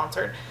not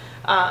sponsored,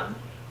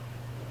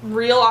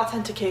 Real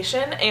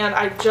Authentication, and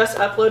I just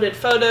uploaded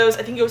photos.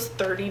 I think it was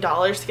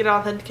 $30 to get it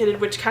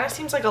authenticated, which kind of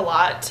seems like a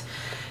lot.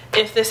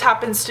 If this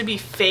happens to be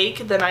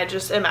fake, then I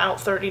just am out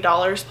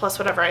 $30 plus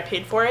whatever I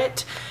paid for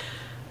it.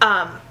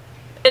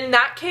 In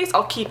that case,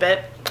 I'll keep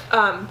it,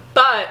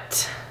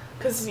 but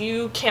because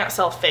you can't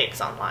sell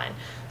fakes online.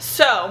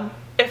 So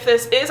if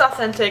this is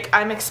authentic,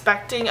 I'm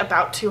expecting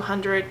about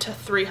 200 to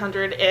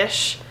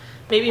 300-ish,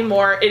 maybe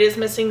more. It is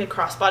missing the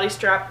crossbody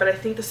strap, but I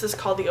think this is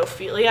called the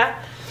Ophelia.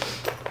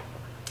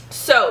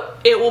 So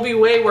it will be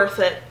way worth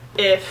it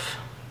if,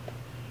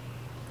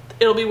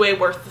 it'll be way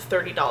worth the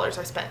 $30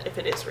 I spent if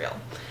it is real.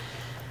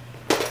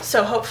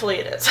 So hopefully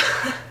it is.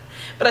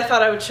 But I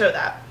thought I would show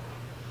that.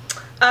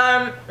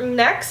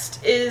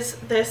 Next is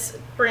this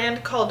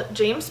brand called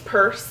James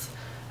Purse.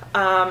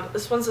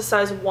 This one's a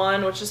size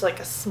 1, which is like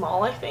a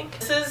small, I think.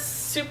 This is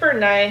super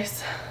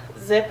nice,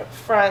 zip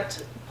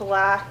front,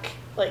 black,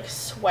 like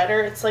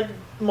sweater. It's like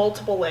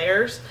multiple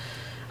layers.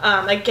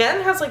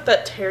 Again, has like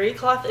that terry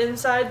cloth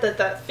inside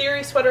that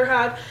Theory sweater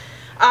had.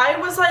 I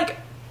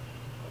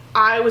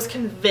was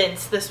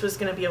convinced this was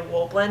gonna be a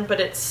wool blend, but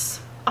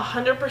it's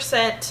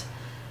 100%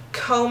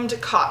 combed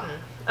cotton.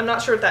 I'm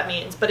not sure what that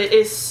means, but it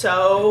is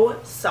so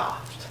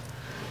soft.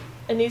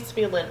 It needs to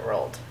be lint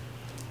rolled.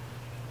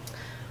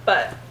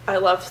 But I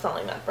love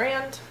selling that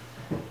brand.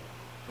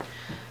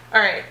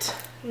 Alright,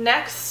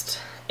 next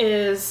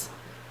is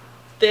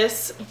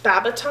this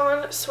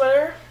Babaton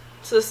sweater.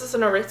 So this is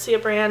an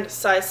Aritzia brand,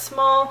 size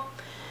small.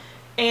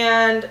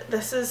 And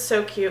this is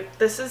so cute.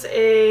 This is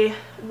a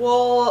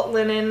wool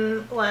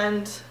linen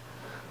blend,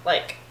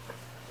 like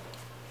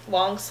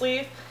long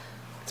sleeve.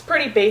 It's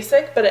pretty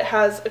basic, but it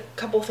has a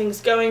couple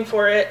things going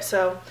for it,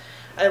 so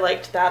I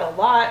liked that a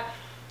lot.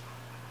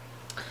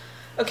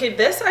 Okay,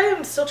 this I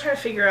am still trying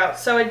to figure out.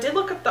 So I did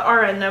look up the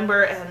RN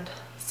number and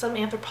some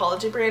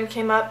Anthropologie brand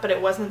came up, but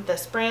it wasn't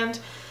this brand.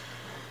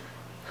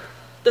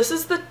 This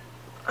is the,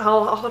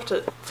 I'll have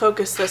to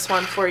focus this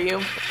one for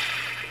you.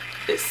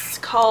 It's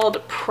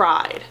called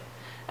Pride,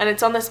 and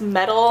it's on this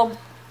metal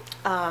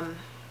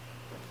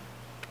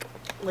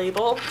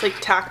label. It's like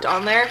tacked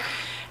on there.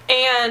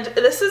 And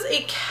this is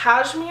a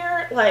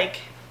cashmere,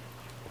 like,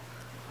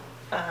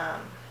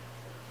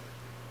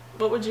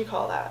 what would you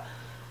call that?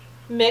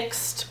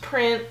 Mixed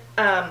print,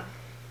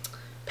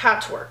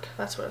 patchwork.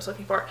 That's what I was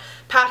looking for.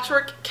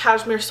 Patchwork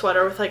cashmere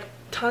sweater with like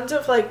tons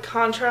of like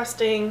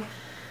contrasting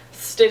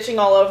stitching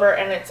all over,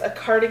 and it's a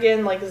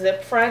cardigan, like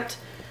zip front.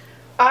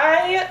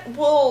 I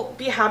will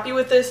be happy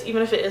with this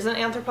even if it isn't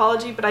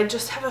Anthropologie, but I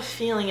just have a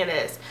feeling it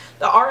is.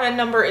 The RN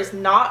number is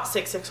not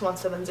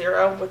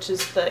 66170, which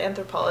is the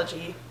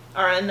Anthropologie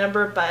RN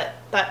number, but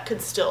that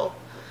could still,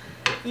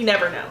 you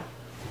never know.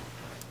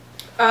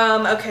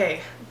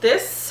 Okay,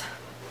 this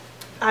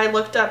I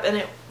looked up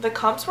and the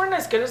comps weren't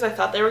as good as I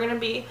thought they were going to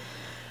be,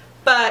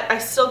 but I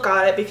still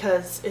got it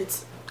because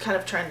it's kind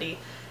of trendy.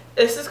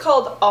 This is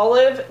called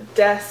Olive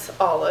Des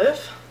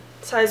Olive,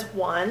 size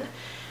 1.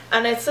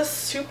 And it's a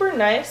super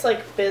nice,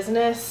 like,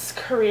 business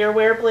career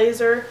wear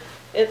blazer.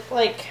 It,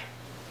 like,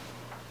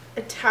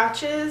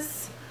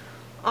 attaches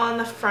on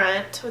the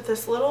front with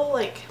this little,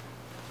 like,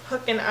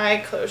 hook and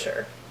eye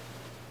closure.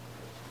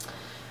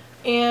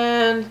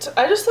 And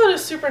I just thought it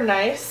was super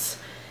nice.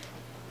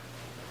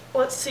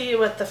 Let's see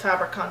what the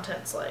fabric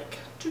content's like.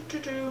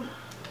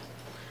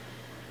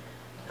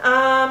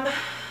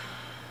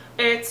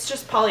 It's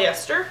just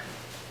polyester,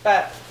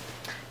 but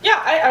yeah,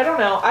 I don't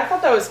know. I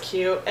thought that was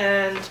cute,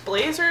 and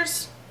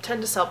blazers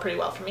tend to sell pretty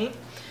well for me.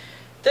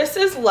 This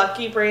is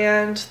Lucky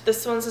brand.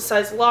 This one's a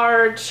size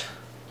large.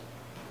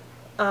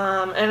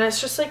 And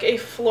it's just like a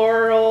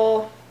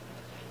floral,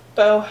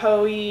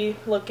 boho-y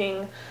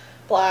looking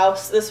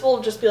blouse. This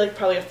will just be like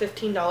probably a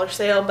 $15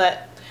 sale,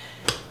 but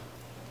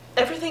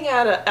everything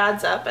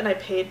adds up, and I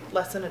paid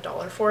less than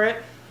 $1 for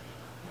it.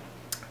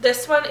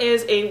 This one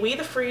is a We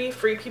the Free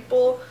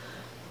People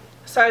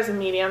size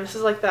medium. This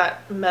is like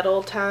that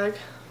metal tag.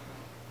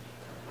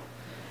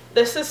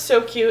 This is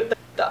so cute.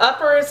 The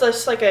upper is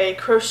just like a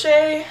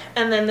crochet,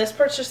 and then this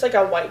part's just like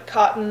a white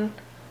cotton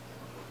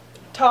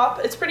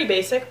top. It's pretty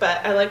basic, but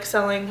I like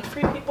selling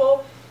free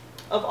people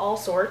of all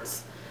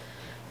sorts.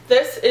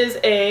 This is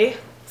a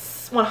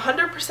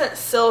 100%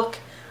 silk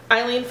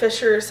Eileen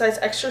Fisher size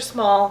extra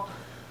small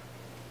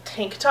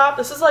tank top.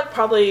 This is like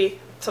probably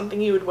something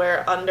you would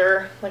wear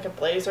under like a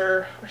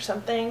blazer or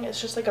something.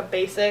 It's just like a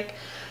basic.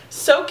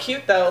 So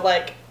cute though,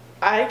 like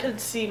I could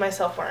see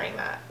myself wearing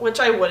that, which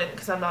I wouldn't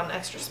because I'm not an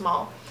extra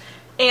small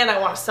and I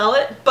want to sell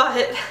it,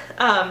 but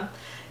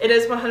It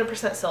is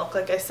 100% silk,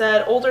 like I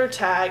said, older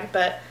tag,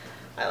 but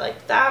I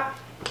like that.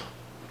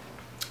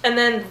 And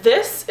then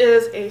this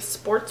is a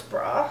sports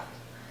bra.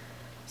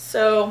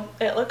 So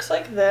it looks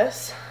like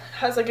this. It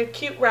has like a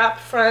cute wrap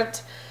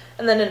front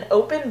and then an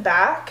open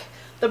back.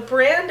 The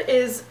brand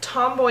is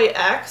Tomboy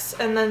X,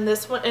 and then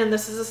this one, and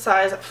this is a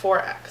size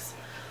 4X.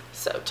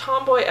 So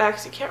Tomboy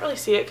X, you can't really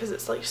see it because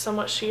it's like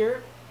somewhat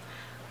sheer.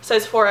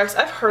 Size 4X.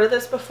 I've heard of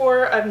this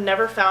before. I've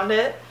never found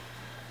it.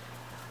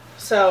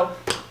 So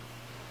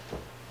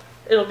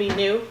it'll be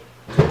new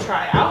to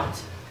try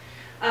out.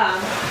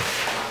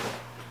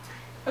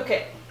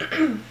 Okay.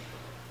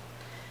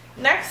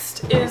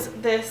 Next is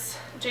this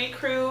J.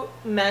 Crew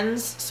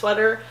men's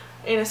sweater,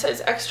 and it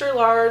says extra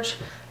large.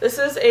 This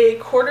is a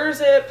quarter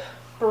zip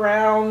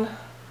brown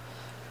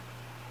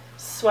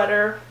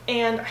sweater,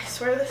 and I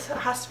swear this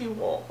has to be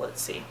wool.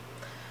 Let's see.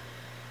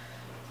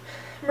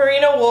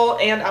 Merino wool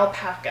and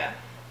alpaca.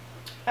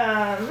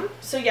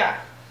 So yeah,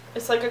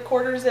 it's like a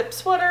quarter zip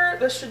sweater.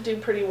 This should do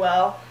pretty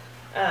well.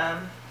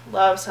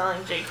 Love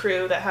selling J.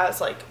 Crew that has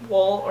like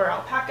wool or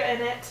alpaca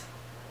in it.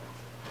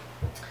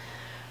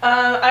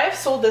 I have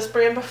sold this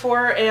brand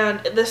before, and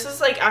this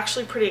is like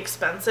actually pretty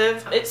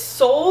expensive. It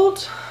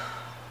sold,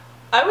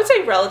 I would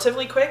say,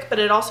 relatively quick, but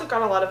it also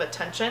got a lot of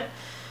attention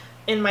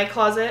in my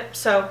closet.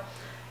 So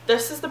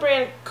this is the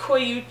brand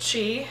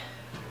Koyuchi.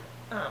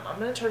 I'm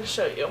going to try to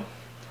show you.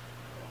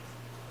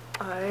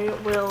 I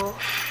will,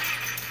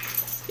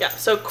 yeah,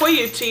 so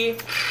Koyuchi,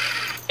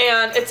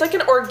 and it's like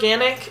an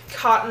organic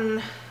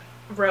cotton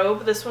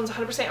robe. This one's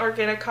 100%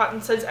 organic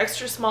cotton, says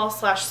extra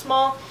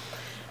small/small,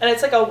 and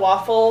it's like a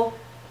waffle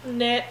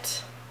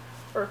knit,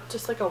 or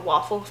just like a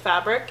waffle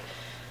fabric,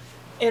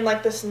 in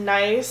like this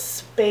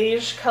nice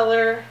beige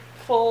color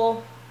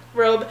full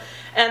robe.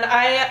 And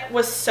I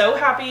was so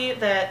happy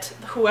that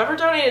whoever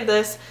donated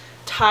this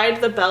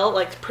tied the belt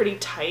like pretty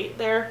tight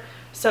there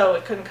so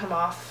it couldn't come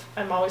off.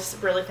 I'm always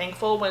really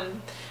thankful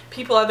when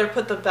people either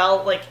put the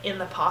belt like in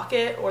the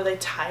pocket or they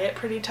tie it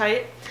pretty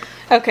tight.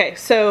 Okay,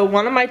 so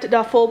one of my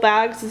duffel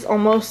bags is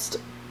almost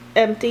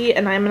empty,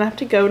 and I'm gonna have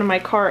to go to my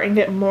car and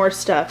get more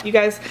stuff. You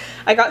guys,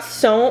 I got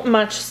so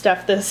much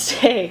stuff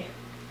this day.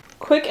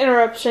 Quick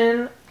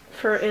interruption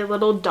for a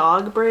little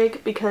dog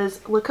break,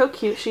 because look how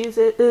cute she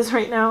is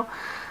right now.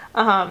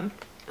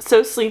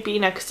 So sleepy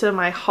next to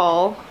my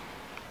haul.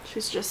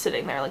 She's just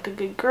sitting there like a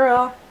good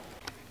girl.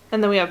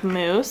 And then we have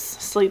Moose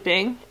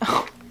sleeping.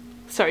 Oh,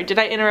 sorry, did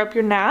I interrupt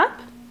your nap?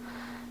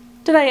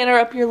 Did I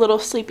interrupt your little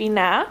sleepy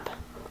nap?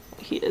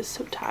 He is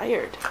so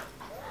tired.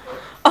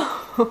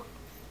 Oh.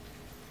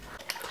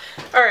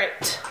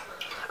 Alright,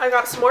 I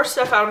got some more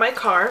stuff out of my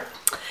car.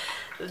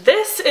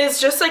 This is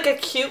just like a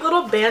cute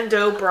little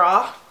bandeau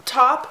bra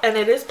top, and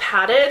it is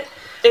padded.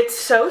 It's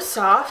so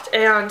soft,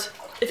 and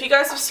if you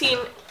guys have seen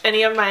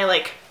any of my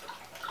like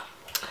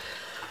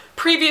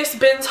previous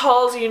bins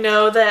hauls, you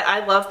know that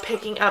I love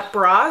picking up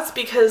bras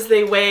because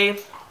they weigh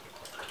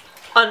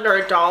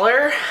under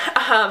 $1.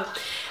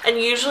 And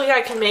usually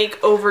I can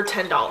make over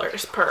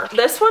 $10 per.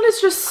 This one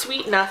is just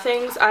Sweet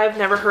Nothings. I've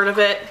never heard of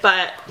it,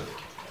 but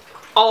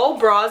all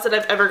bras that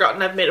I've ever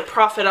gotten I've made a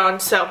profit on.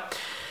 So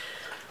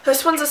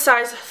this one's a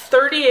size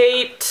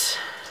 38.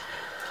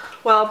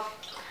 Well,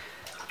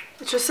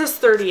 it just says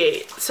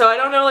 38. So I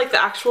don't know like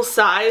the actual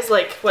size,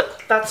 like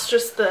what, that's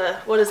just the,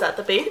 what is that,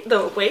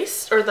 the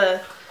waist or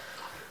the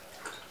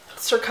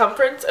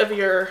circumference of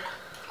your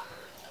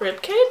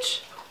rib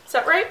cage? Is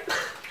that right?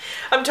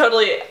 I'm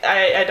totally,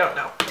 I don't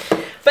know.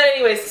 But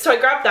anyways, so I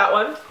grabbed that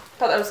one.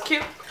 Thought that was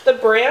cute. The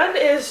brand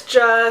is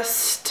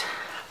just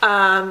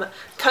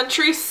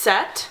Country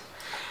Set.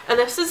 And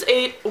this is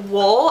a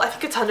wool, I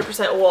think it's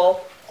 100%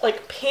 wool,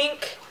 like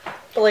pink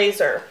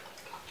blazer.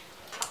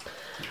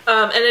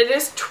 And it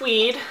is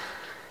tweed,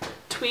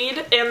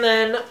 and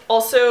then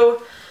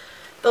also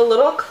the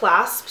little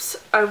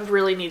clasps. I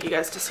really need you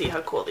guys to see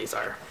how cool these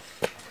are.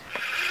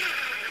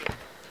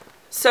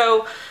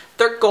 So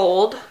they're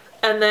gold,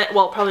 and then,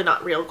 well, probably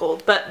not real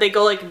gold, but they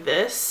go like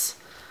this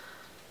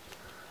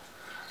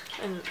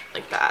and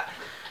like that.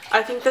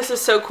 I think this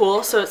is so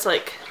cool. So it's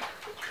like,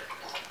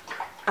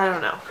 I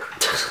don't know.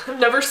 I've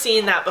never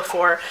seen that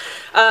before.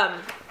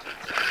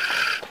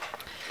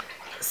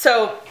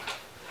 So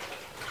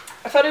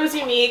I thought it was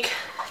unique,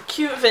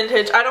 cute,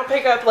 vintage. I don't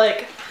pick up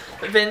like,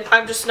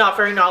 I'm just not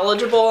very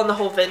knowledgeable in the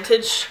whole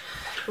vintage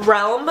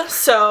realm.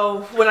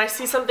 So when I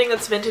see something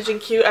that's vintage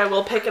and cute, I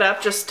will pick it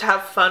up just to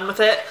have fun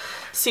with it,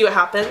 see what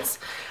happens.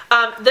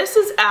 This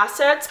is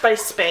Assets by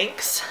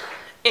Spanx,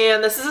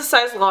 and this is a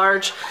size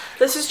large.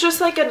 This is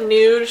just like a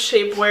nude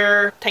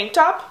shapewear tank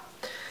top.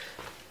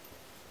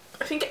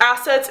 I think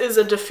Assets is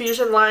a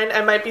diffusion line.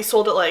 I might be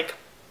sold at like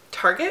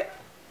Target,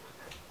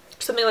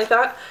 something like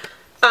that.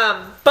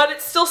 But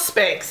it's still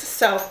Spanx,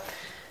 so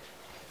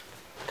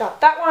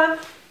got that one.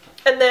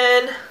 And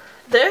then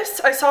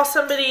this, I saw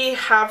somebody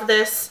have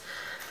this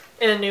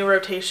in a new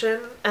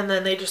rotation, and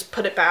then they just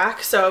put it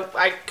back, so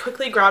I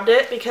quickly grabbed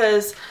it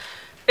because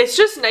it's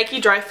just Nike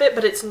Dry Fit,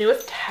 but it's new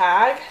with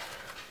tag,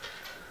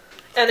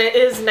 and it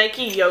is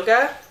Nike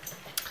Yoga.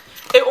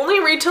 It only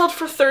retailed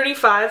for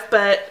 $35,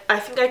 but I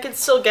think I could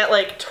still get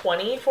like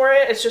 $20 for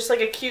it. It's just like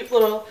a cute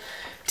little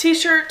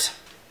t-shirt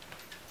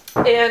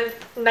and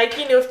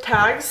Nike new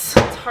tags.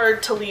 It's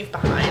hard to leave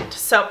behind.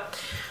 So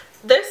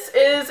this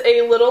is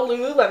a little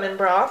Lululemon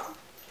bra.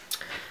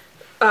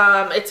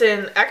 It's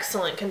in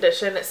excellent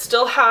condition. It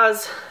still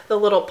has the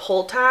little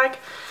pull tag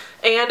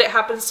and it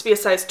happens to be a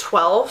size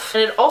 12.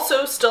 And it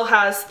also still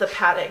has the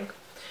padding,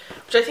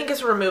 which I think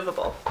is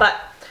removable, but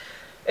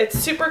it's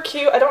super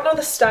cute. I don't know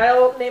the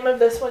style name of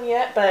this one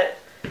yet, but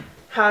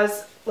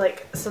has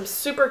like some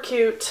super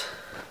cute,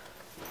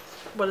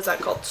 what is that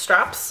called?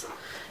 Straps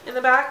in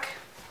the back.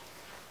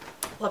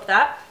 Love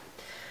that.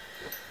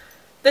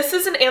 This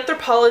is an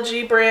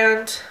Anthropologie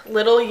brand,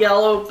 Little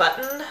Yellow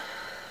Button.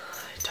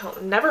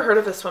 Never heard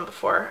of this one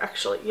before,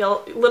 actually.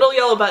 Little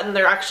Yellow Button.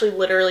 There actually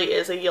literally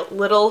is a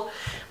little,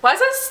 why is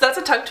that? That's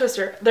a tongue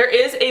twister. There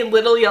is a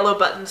little yellow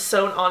button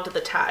sewn onto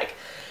the tag.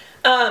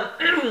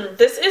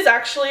 This is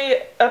actually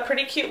a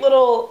pretty cute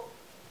little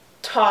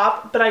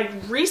top, but I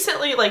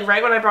recently, like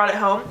right when I brought it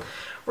home,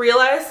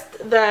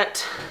 realized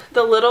that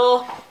the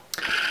little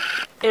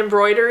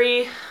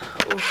embroidery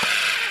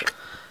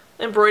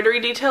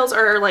details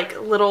are like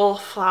little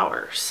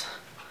flowers.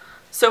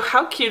 So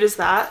how cute is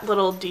that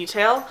little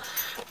detail?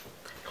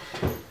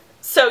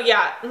 So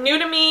yeah, new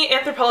to me,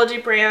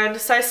 Anthropologie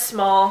brand, size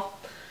small.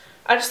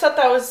 I just thought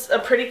that was a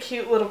pretty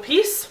cute little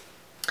piece.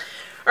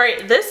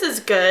 Alright, this is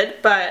good,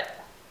 but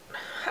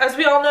as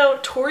we all know,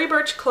 Tory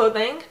Burch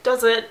clothing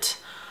doesn't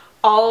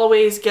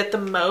always get the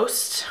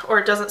most, or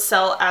it doesn't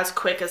sell as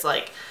quick as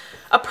like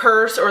a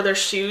purse or their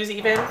shoes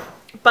even,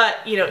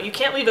 but you know, you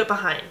can't leave it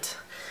behind.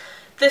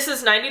 This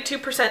is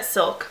 92%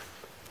 silk,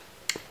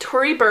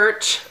 Tory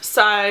Burch,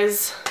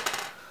 size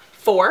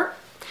 4,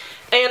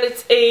 and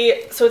it's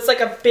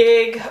like a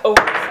big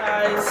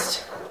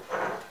oversized,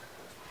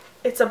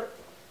 it's a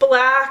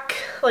black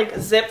like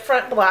zip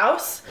front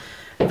blouse,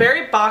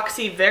 very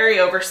boxy, very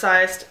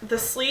oversized. The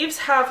sleeves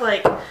have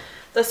like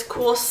this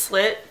cool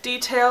slit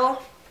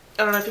detail.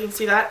 I don't know if you can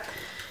see that.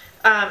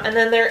 And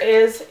then there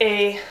is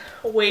a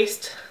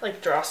waist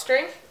like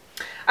drawstring.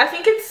 I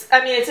think it's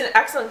in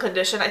excellent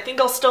condition. I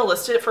think I'll still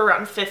list it for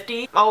around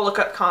 $50. I'll look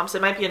up comps.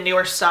 It might be a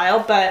newer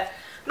style, but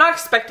I'm not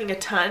expecting a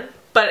ton.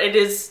 But it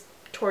is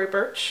Tory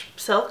Burch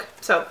silk.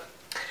 So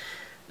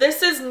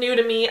this is new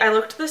to me. I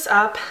looked this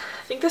up.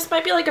 I think this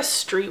might be like a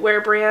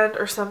streetwear brand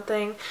or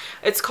something.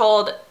 It's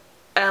called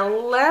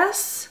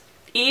Ellesse,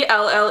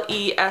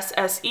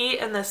 E-L-L-E-S-S-E,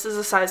 and this is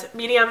a size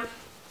medium.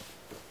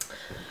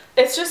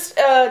 It's just,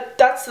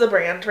 that's the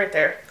brand right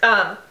there.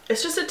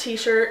 It's just a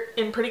t-shirt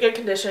in pretty good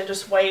condition,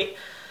 just white,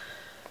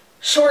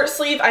 short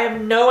sleeve. I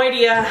have no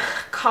idea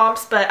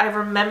comps, but I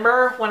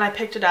remember when I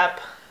picked it up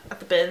at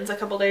the bins a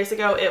couple days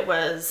ago, it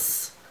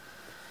was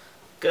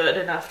good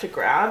enough to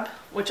grab,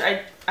 which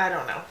I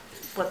don't know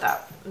what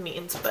that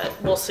means, but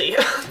we'll see.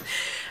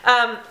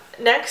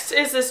 Next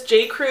is this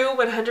J. Crew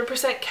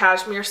 100%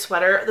 cashmere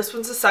sweater. This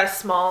one's a size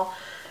small.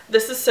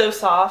 This is so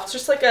soft. It's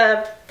just like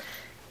I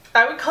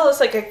would call this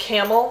like a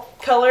camel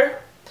color.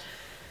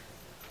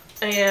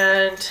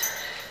 And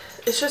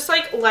it's just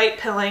like light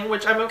pilling,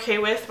 which I'm okay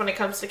with when it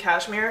comes to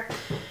cashmere.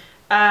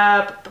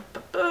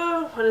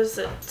 What does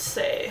it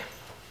say?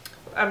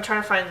 I'm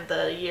trying to find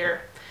the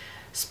year.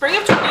 Spring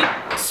of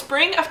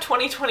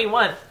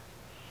 2021.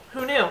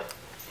 Who knew?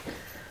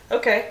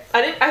 Okay,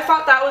 I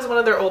thought that was one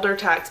of their older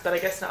tags, but I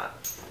guess not.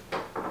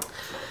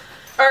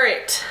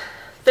 Alright,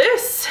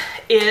 this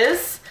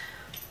is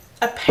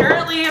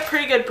apparently a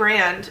pretty good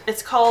brand.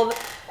 It's called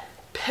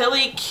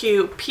Pillyq,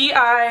 you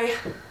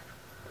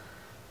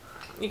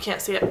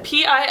can't see it,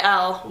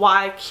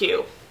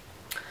 P-I-L-Y-Q.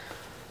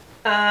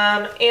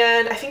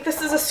 And I think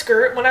this is a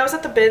skirt. When I was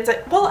at the bins,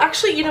 well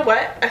actually, you know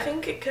what? I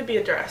think it could be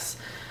a dress.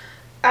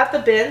 At the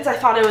bins, I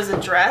thought it was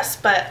a dress,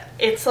 but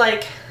it's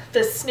like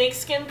the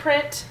snakeskin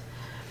print.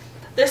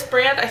 This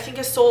brand I think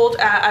is sold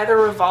at either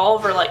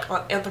Revolve or like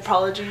on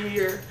Anthropologie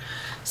or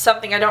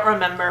something, I don't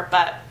remember,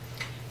 but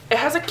it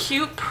has a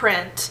cute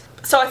print.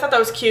 So I thought that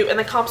was cute and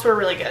the comps were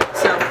really good.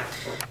 So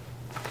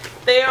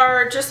they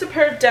are just a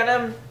pair of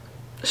denim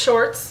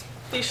shorts.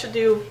 These should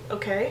do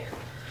okay.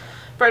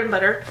 Bread and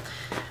butter.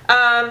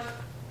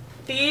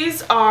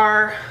 These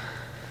are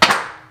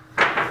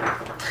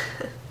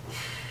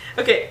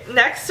okay,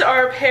 next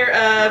are a pair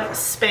of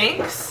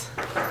Spanx.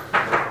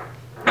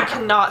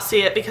 Cannot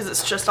see it because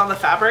it's just on the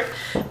fabric,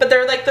 but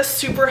they're like the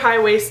super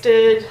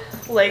high-waisted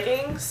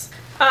leggings.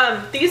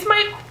 These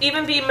might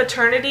even be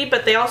maternity,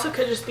 but they also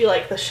could just be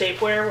like the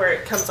shapewear where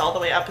it comes all the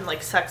way up and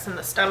like sucks in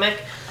the stomach.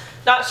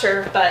 Not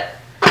sure, but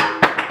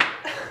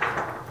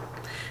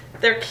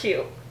they're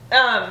cute.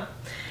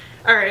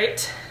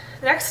 Alright,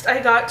 next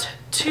I got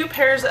 2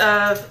 pairs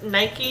of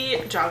Nike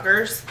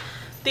joggers.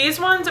 These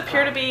ones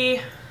appear to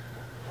be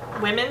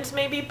women's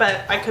maybe,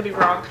 but I could be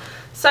wrong.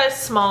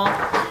 Size small.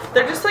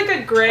 They're just like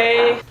a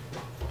gray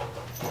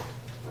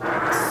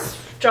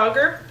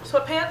jogger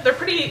sweatpant. They're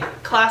pretty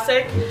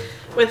classic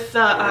with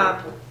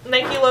the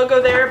Nike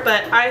logo there,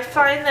 but I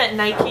find that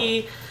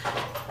Nike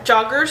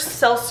joggers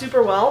sell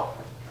super well.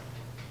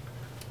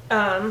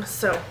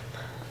 So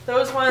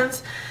those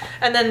ones,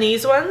 and then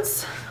these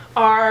ones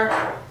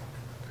are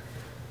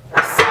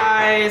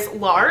size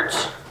large,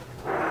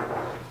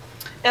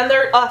 and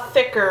they're a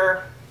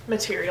thicker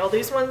material.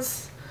 These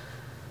ones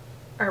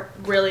are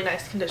really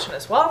nice condition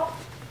as well.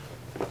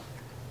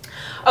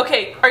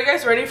 Okay, are you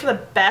guys ready for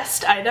the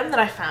best item that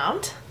I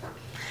found?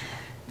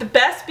 The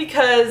best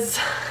because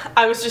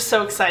I was just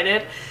so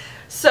excited.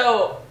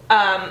 So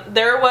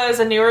there was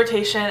a new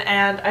rotation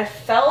and I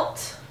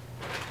felt,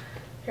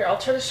 here I'll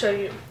try to show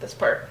you this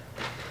part.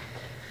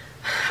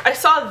 I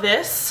saw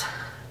this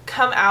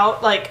come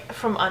out like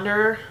from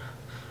under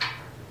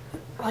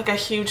like a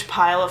huge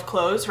pile of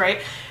clothes,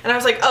 right? And I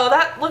was like, oh,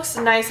 that looks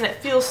nice and it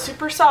feels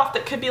super soft.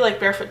 That could be like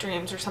Barefoot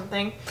Dreams or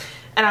something.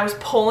 And I was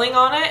pulling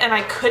on it and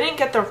I couldn't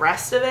get the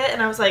rest of it,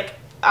 and I was like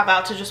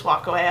about to just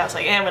walk away. I was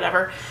like, eh,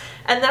 whatever.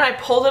 And then I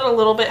pulled it a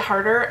little bit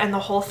harder and the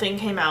whole thing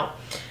came out.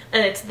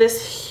 And it's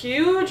this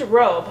huge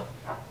robe.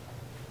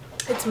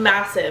 It's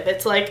massive.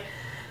 It's like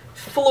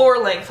floor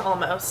length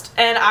almost.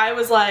 And I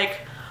was like,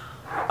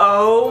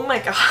 oh my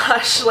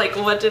gosh, like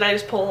what did I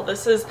just pull?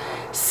 This is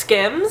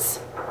Skims.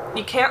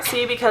 You can't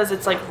see because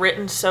it's like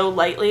written so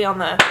lightly on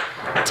the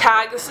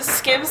tag. This is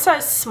Skims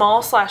size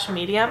small /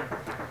 medium.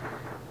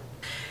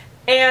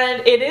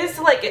 And it is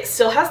like, it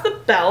still has the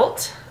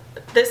belt.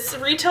 This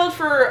retailed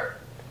for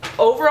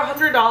over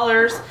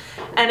 $100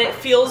 and it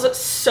feels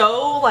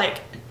so like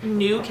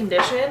new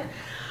condition.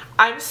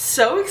 I'm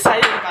so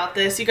excited about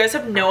this. You guys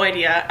have no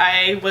idea.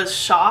 I was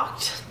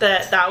shocked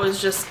that that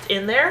was just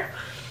in there.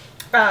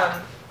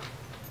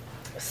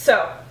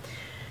 So,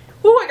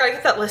 ooh, I gotta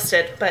get that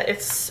listed, but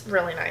it's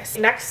really nice.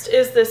 Next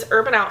is this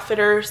Urban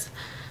Outfitters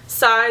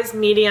size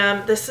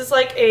medium. This is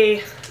like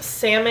a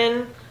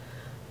salmon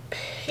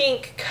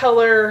pink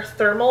color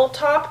thermal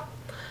top.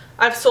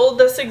 I've sold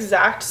this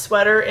exact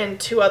sweater in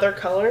 2 other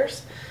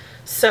colors,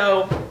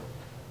 so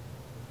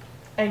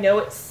I know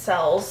it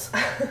sells.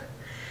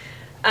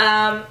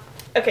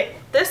 Okay,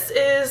 this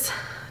is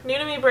new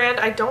to me brand.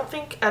 I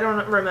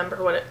don't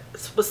remember what it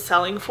was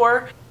selling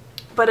for,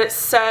 but it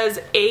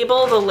says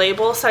Able, the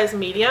label, size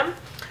medium.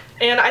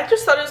 And I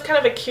just thought it was kind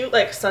of a cute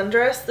like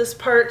sundress. This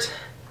part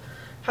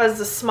has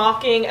the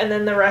smocking and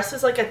then the rest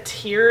is like a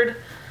tiered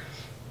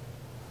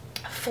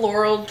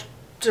floral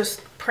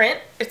just print.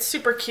 It's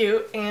super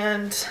cute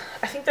and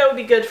I think that would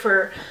be good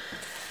for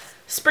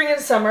spring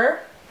and summer.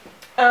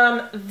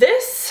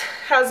 This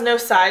has no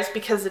size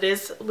because it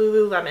is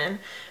Lululemon,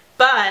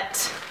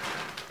 but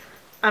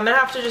I'm gonna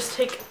have to just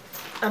take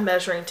a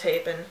measuring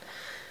tape and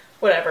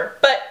whatever.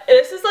 But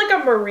this is like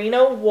a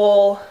merino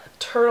wool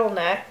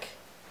turtleneck,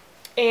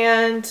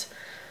 and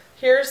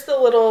here's the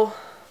little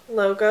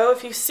logo.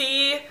 If you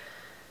see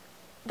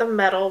the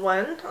metal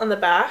one on the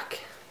back,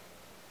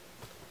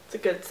 it's a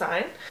good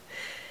sign.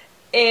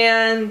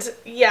 And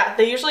yeah,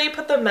 they usually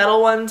put the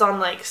metal ones on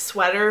like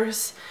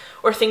sweaters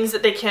or things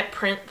that they can't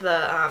print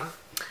the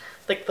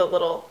like the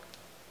little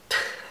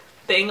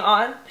thing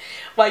on.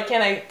 Why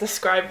can't I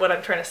describe what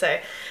I'm trying to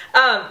say?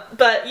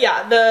 But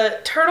yeah,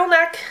 the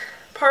turtleneck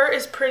part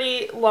is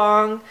pretty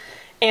long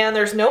and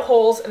there's no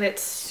holes and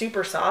it's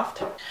super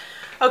soft.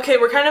 Okay,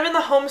 we're kind of in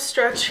the home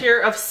stretch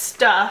here of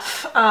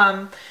stuff.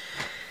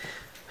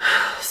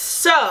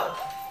 So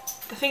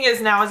the thing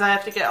is now is I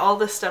have to get all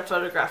this stuff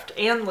photographed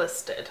and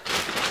listed.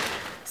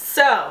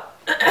 So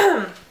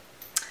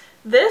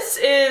this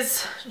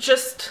is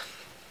just,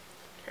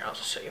 here I'll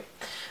just show you.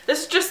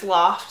 This is just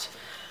Loft,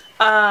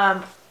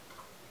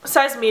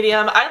 size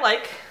medium. I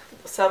like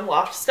some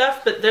Loft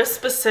stuff, but this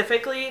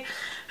specifically,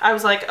 I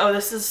was like, oh,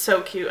 this is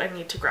so cute. I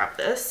need to grab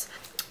this.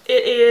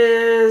 It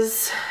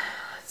is,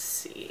 let's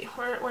see,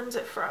 when's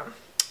it from?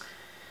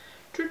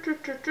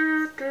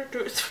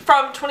 It's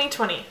from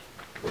 2020.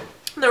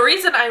 The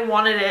reason I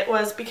wanted it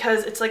was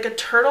because it's like a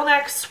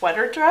turtleneck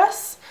sweater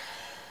dress.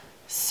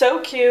 So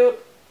cute.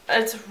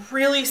 It's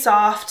really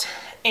soft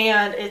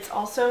and it's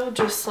also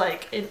just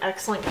like in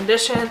excellent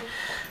condition.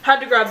 Had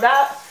to grab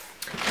that.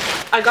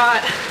 I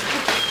got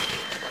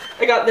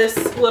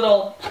this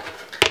little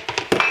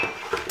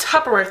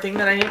Tupperware thing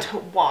that I need to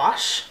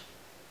wash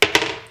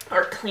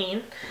or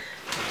clean.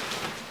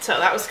 So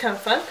that was kind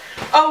of fun.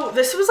 Oh,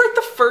 this was like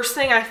the first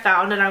thing I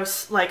found and I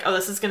was like, oh,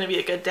 this is gonna be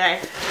a good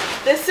day.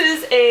 This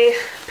is a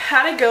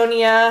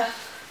Patagonia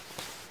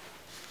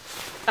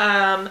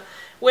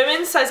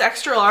women's size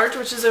extra large,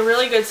 which is a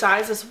really good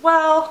size as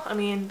well. I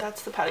mean,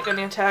 that's the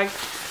Patagonia tag.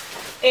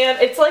 And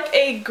it's like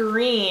a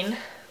green,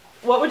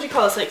 what would you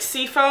call this? Like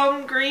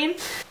seafoam green?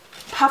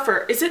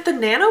 Puffer. Is it the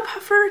nano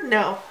puffer?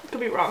 No, I could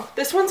be wrong.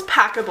 This one's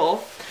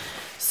packable.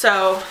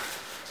 So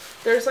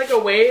there's like a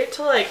way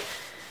to like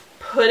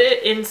put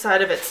it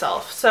inside of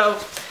itself. So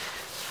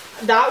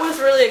that was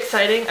really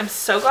exciting. I'm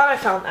so glad I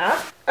found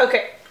that.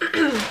 Okay.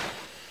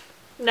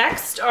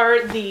 Next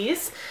are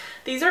these.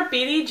 These are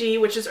BDG,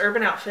 which is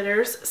Urban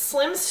Outfitters,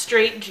 slim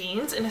straight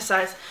jeans in a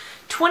size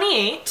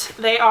 28.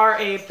 They are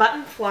a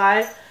button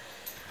fly.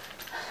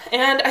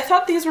 And I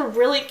thought these were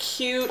really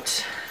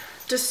cute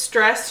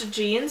distressed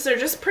jeans. They're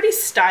just pretty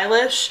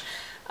stylish.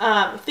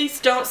 If these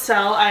don't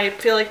sell, I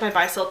feel like my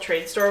buy sell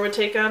trade store would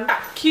take them.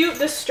 Cute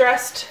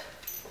distressed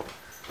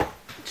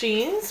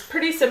jeans.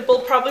 Pretty simple.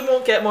 Probably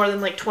won't get more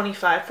than like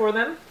 25 for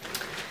them.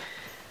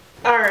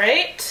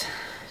 Alright.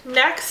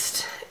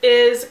 Next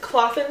is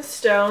Cloth &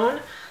 Stone.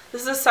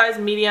 This is a size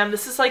medium.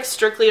 This is like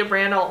strictly a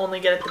brand I'll only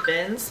get at the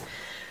bins.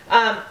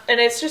 And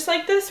it's just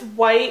like this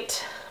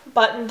white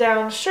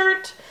button-down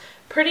shirt.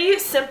 Pretty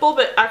simple,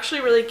 but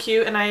actually really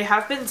cute. And I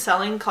have been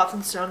selling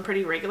Cloth & Stone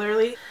pretty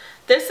regularly.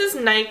 This is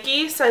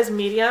Nike, size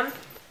medium.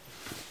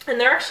 And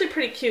they're actually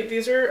pretty cute.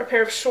 These are a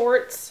pair of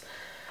shorts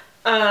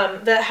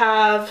that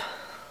have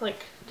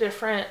like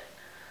different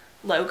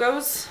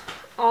logos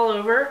all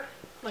over.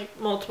 Like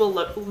multiple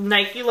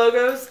Nike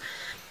logos.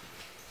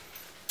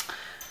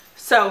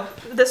 So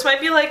this might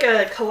be like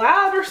a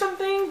collab or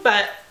something,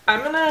 but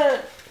I'm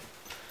gonna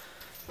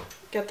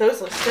get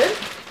those listed.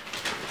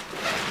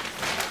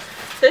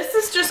 This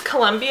is just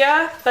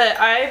Columbia, but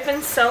I've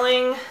been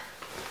selling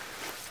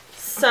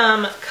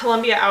some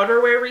Columbia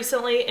outerwear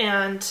recently,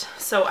 and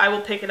so I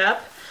will pick it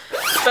up.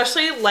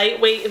 Especially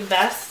lightweight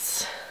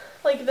vests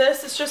like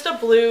this. It's just a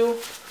blue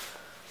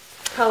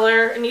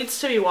color. It needs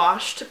to be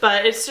washed,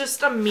 but it's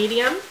just a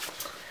medium.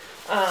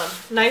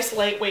 Nice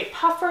lightweight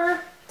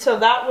puffer. So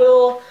that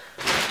will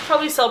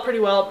probably sell pretty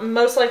well,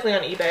 most likely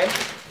on eBay.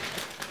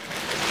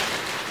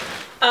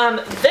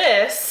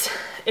 This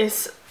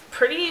is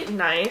pretty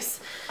nice.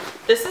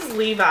 This is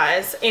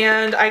Levi's,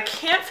 and I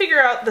can't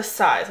figure out the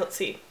size. Let's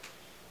see.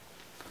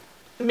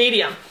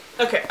 Medium.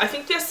 Okay, I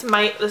think this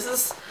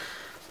is,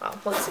 well,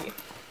 let's see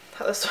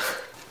how this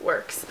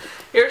works.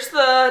 Here's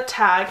the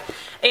tag,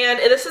 and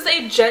this is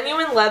a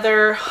genuine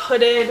leather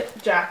hooded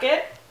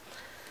jacket.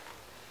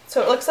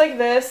 So it looks like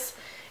this,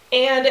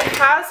 and it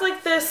has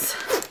like this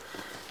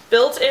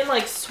built-in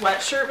like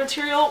sweatshirt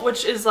material,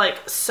 which is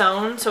like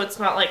sewn, so it's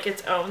not like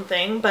its own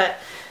thing, but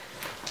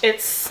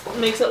it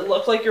makes it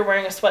look like you're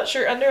wearing a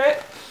sweatshirt under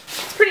it.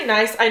 It's pretty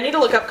nice. I need to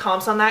look up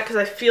comps on that because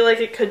I feel like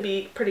it could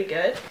be pretty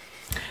good.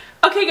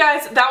 Okay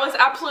guys, that was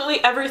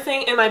absolutely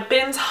everything in my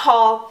bins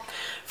haul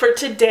for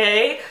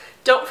today.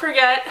 Don't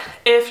forget,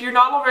 if you're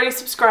not already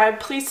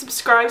subscribed, please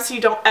subscribe so you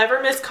don't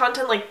ever miss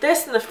content like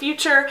this in the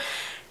future.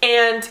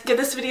 And give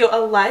this video a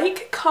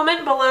like.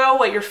 Comment below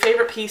what your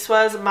favorite piece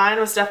was. Mine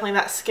was definitely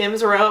that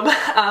Skims robe.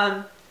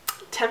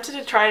 Tempted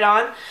to try it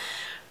on,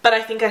 but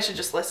I think I should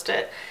just list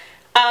it.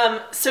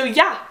 So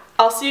yeah,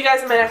 I'll see you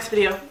guys in my next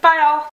video. Bye all!